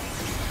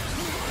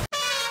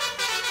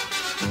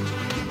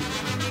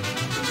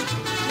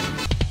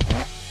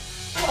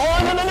 Oh,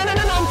 no,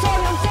 I'm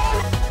sorry.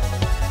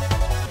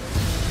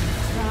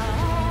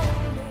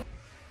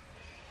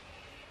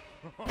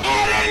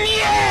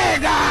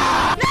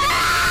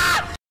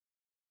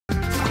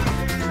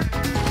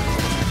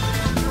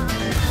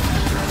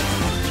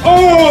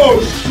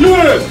 Oh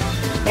shit!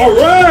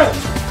 Alright!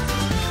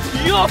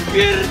 Ja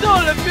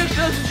pierdolę,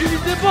 pierwszy raz w życiu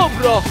widzę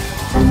bobro!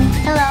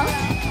 Hello?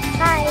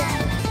 Hi.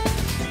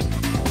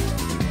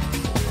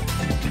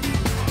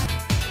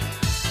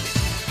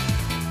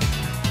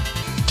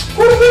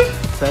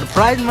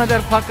 Surprise,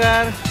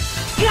 motherfucker!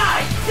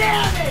 God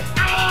damn it!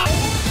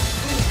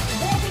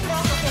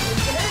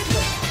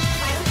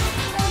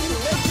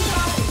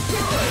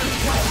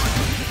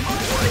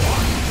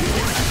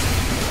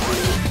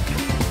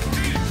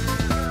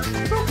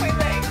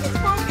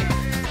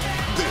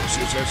 This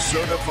is a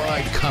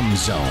certified cum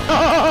zone.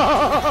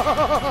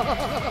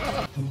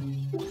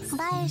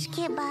 Vais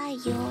que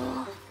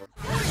baio.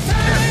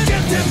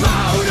 Get them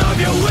out of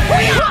your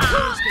way!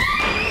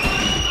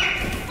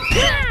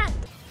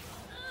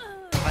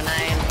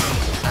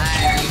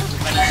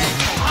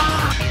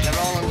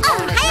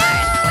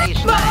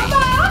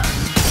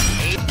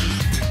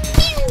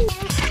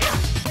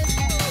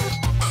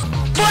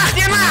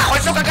 Пахни нахуй,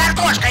 сука,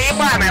 картошка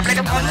ебаная,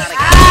 блядь!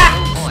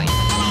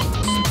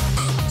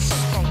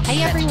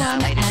 Hey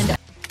everyone, and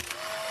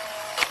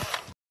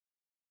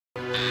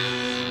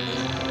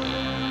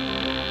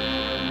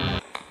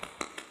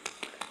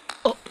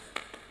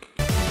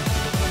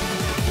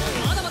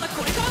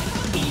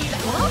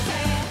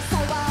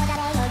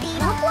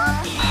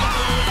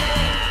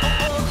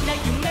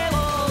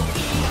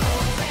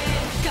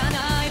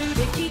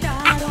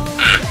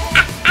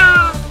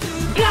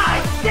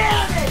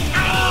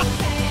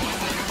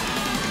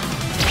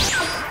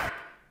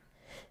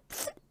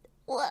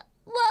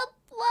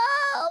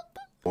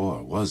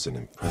Or wasn't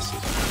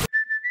impressive.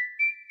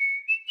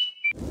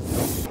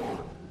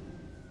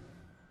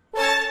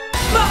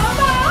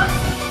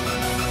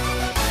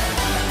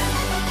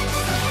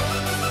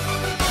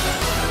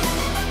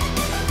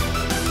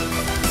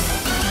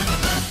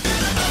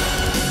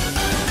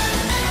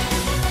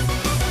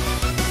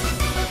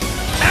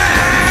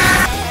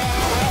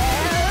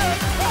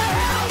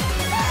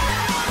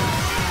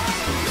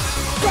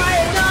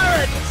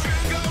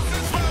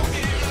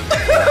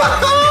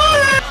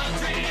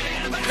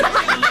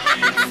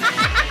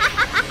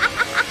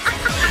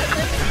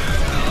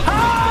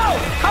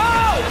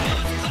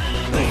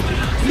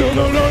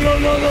 No!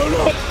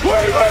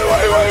 Wait!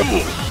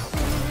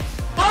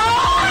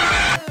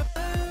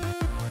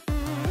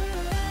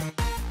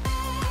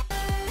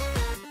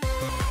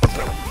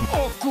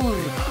 O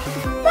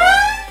kurwa!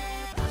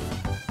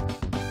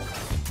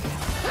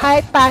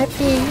 Hi,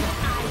 Party.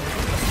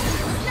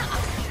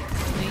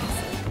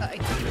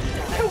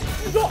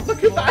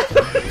 Look at that!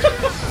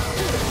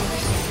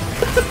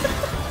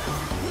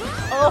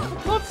 Oh, for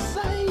God's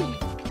sake!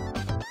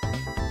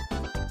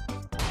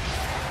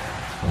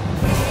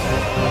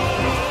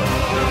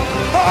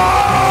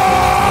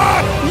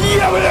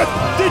 Я, блядь!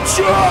 Ты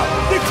чё?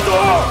 Ты кто?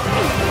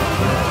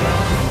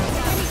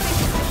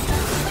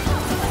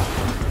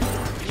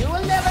 You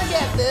will never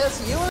get this.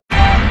 You will...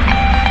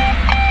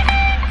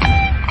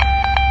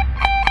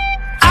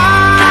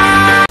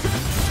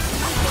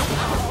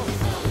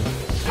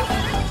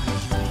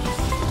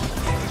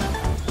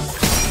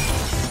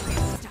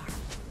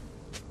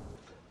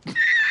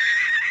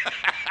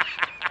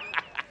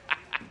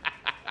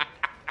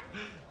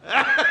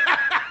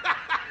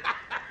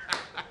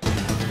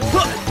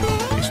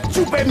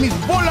 ¡Chupe mis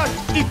bolas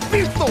y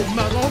pisto,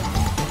 mano!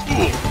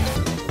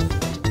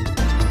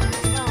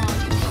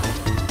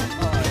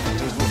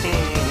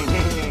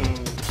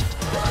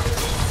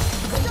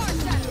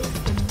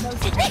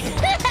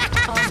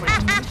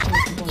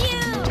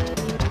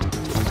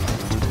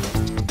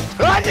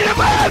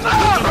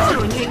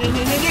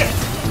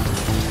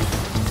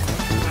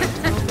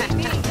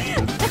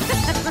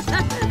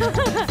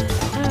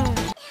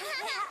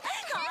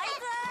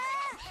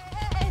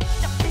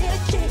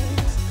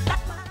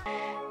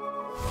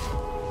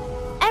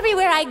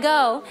 Everywhere I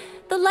go,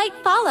 the light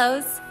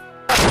follows.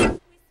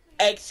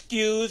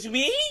 Excuse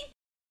me?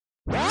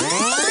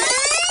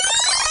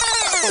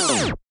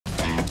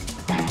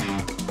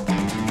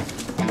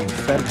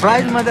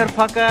 Surprise,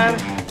 motherfucker!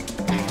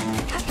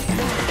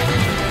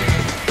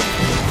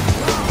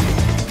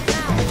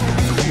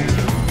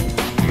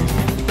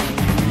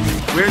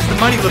 Where's the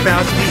money,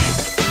 Lebowski?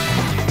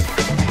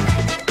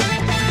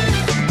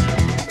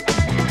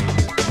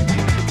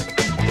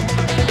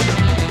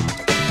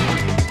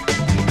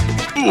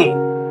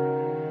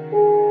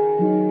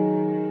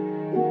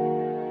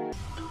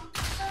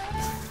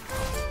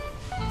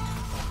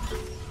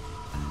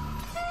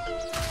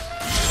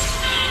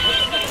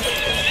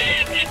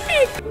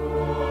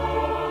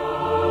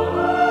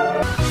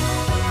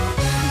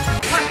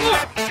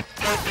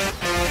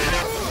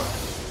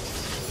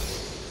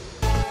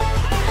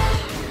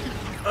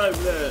 I'm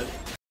dead.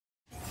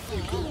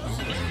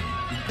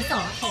 It's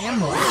all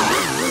camera.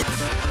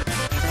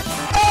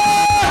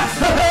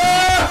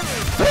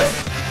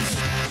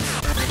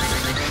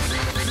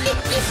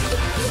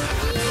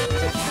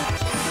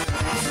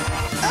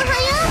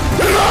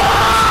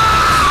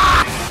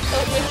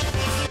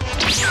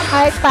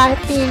 Hi,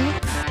 Party.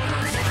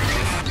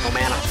 No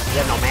mana. You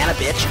have no mana,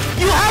 bitch.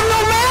 You have no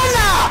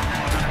mana!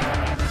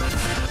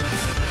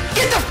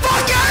 Get the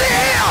fuck out of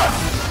here!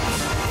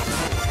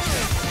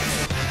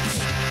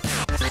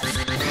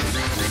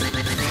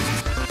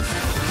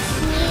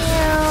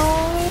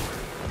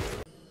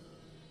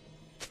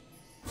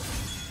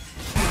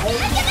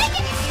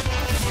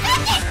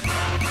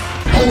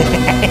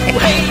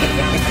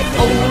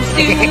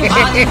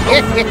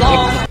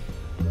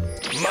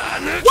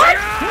 What?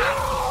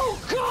 Oh,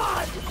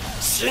 God!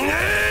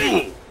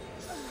 Shinei!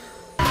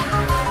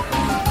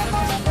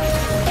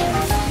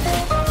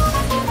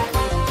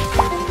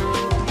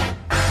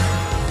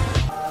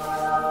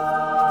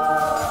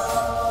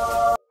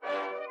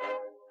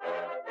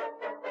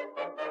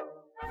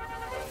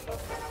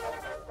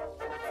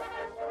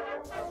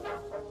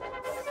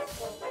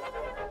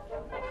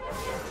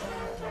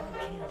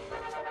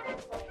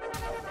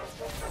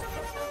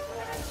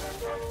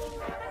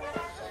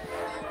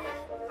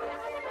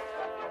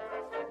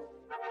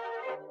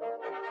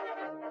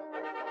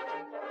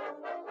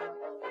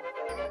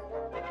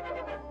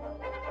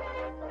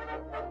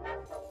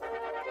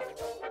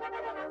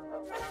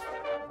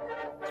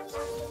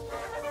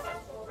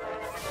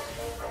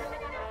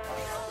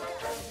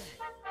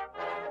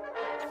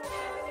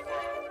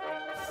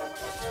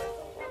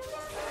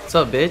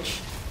 What's up,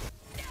 bitch?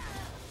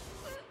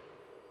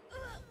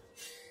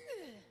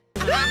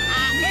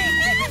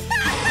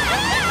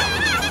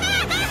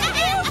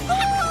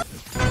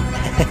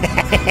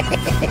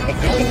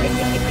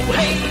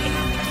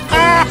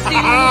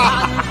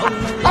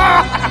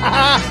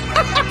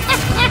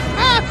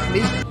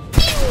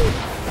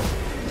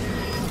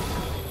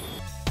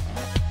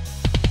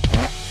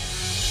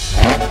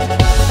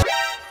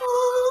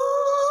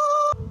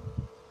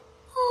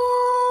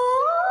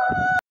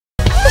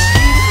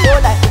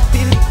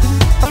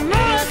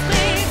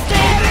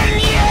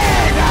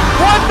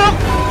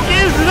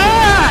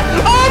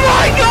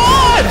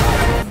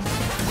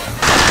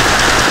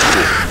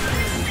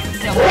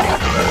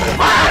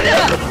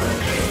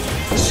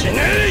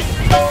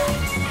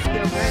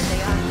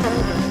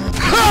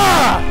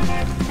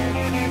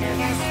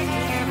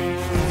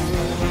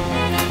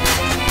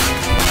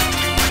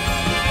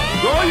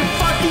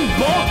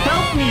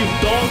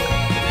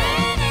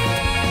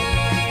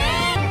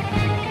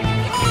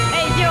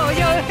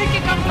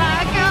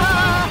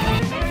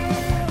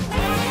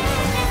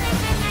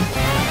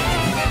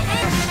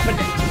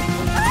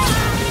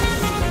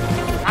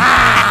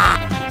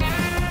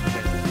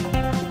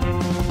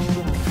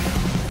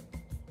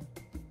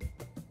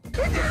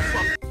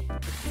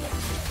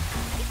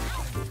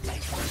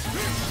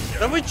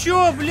 Да вы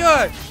чё,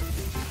 блядь?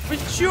 Вы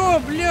чё,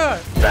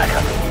 блядь?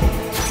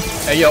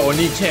 Hey, yo,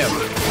 only champ.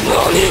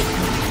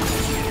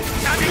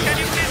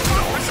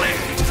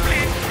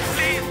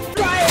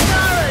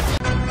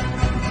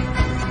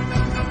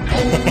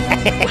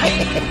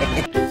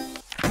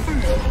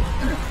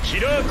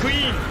 Killer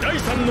Queen 第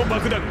3の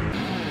爆弾。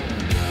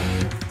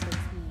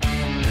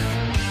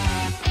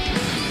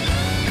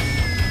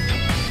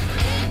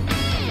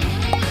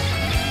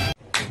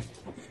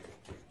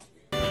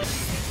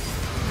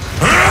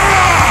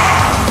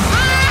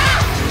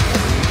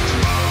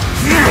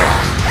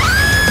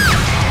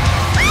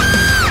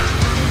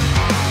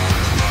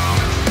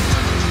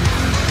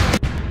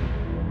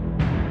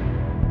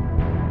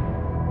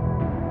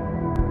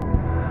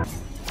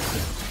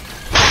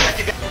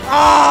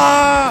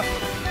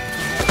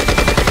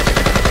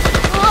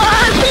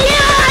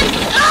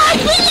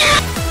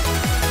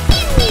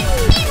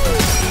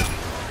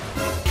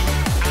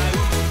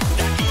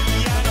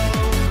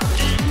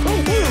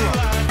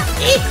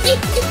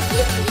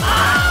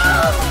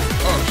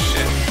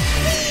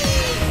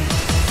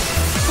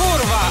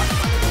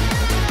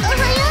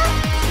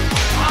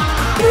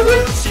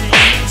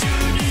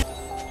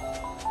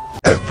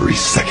Every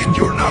second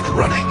you're not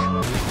running.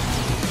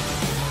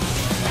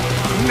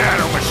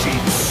 Nano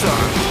machines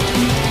suck.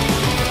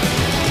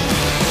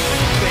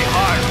 They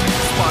harm in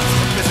response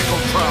to physical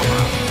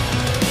trauma.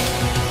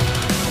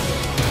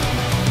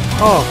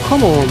 Oh,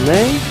 come on,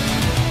 man.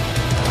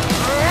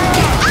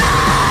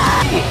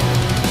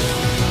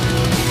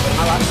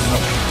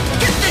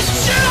 Get this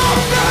shit off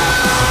me!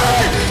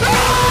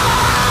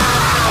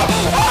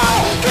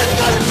 Get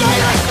this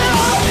shit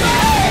off me!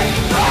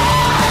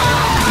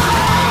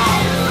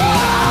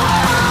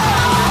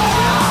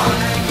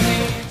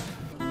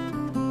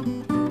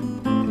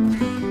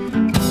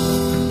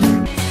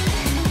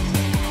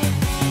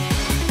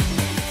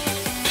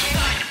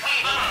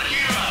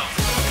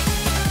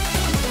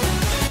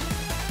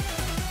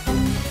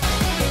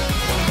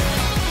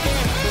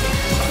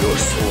 Your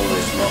soul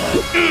is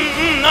mine.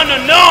 No, no,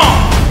 no!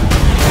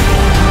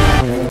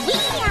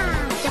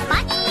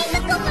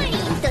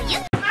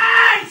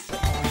 Nice!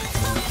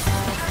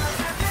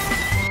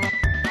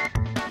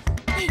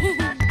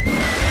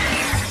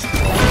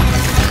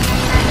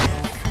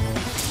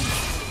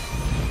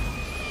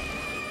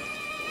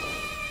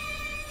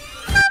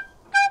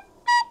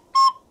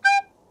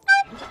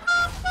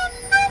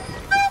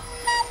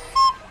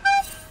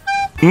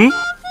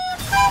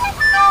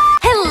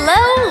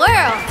 Hello,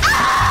 world!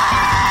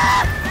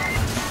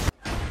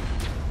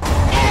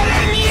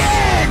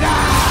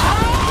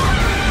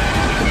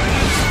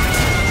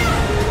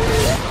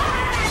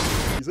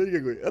 Смотри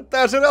какой. А ты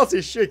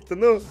ожрался щеки-то,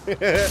 ну.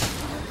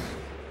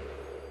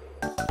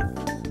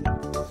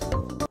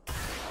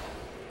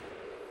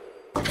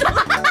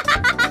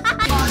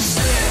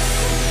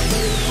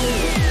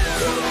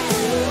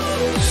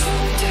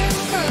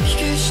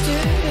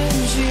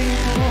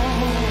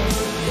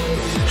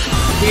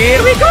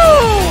 we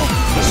go!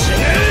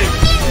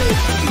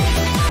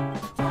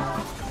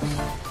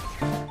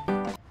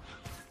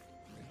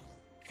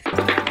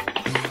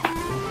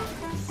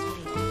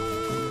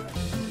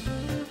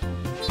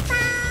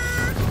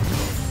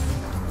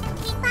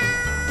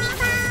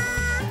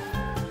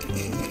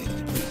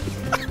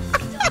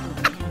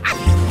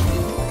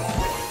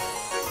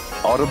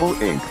 Audible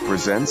Inc.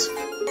 presents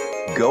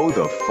Go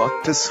the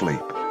Fuck to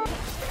Sleep.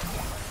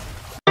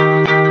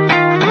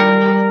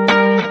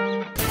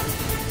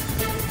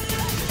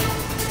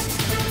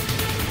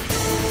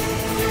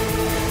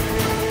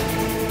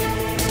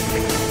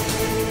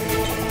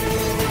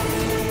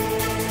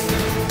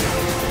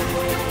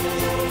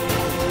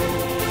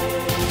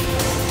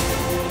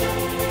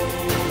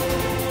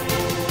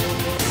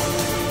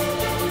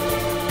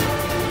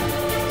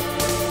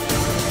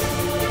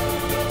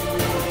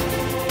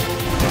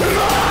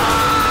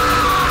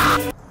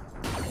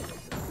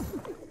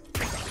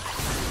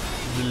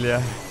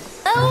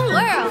 Hello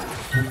world!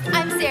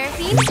 I'm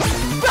Seraphine.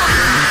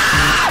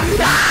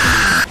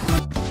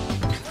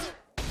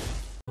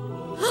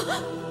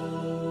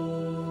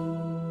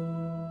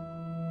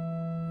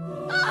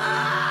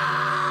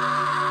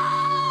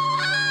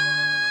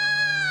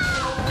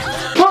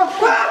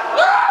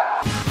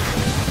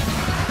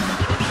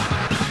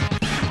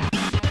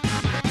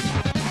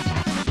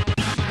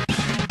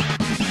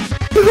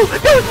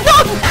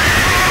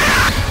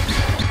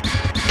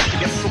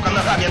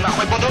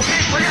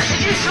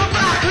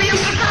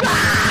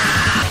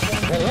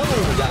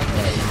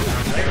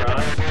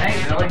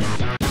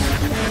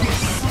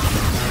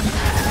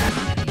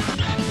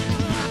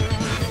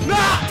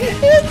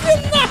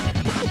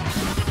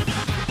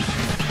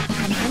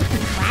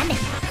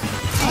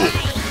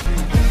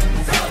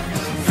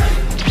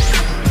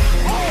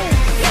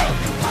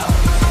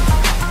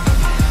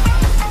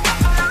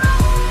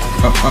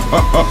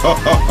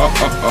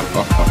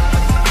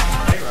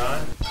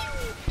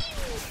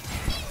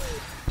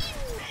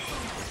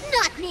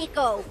 Not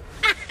Neeko.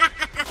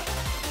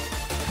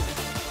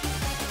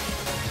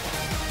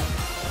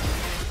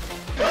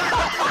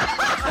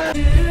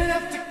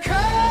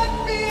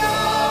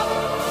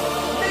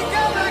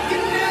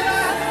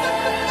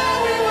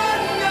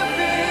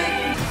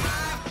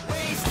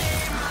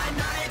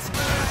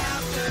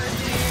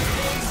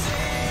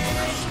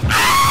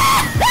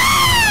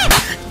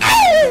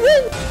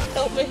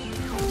 Help me.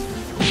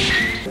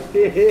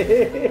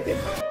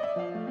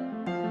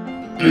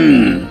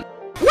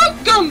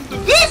 Welcome to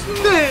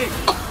Disney!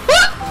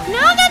 No,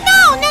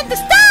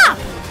 stop!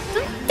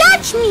 Don't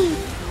touch me!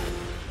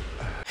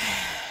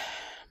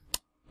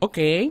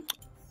 Okay.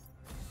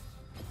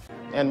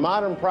 And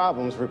modern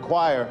problems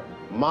require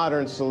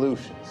modern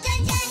solutions.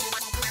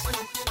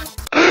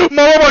 Oh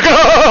my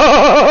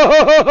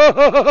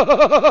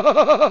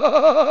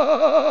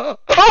god!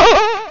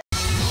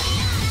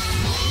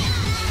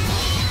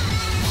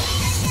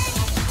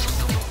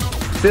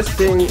 This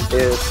thing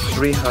is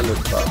 300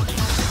 bucks.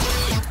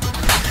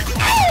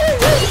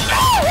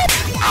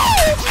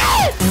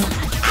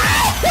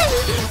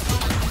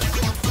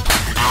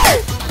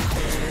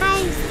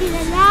 I'm still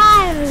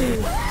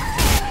alive!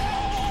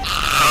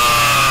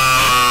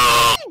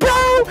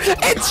 Bro,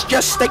 it's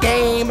just a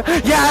game!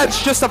 Yeah,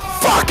 it's just a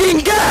fucking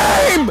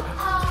game!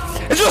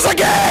 It's just a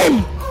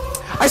game!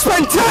 I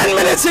spent 10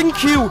 minutes in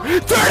queue,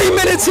 30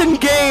 minutes in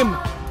game!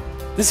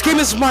 This game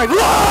is my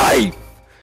life!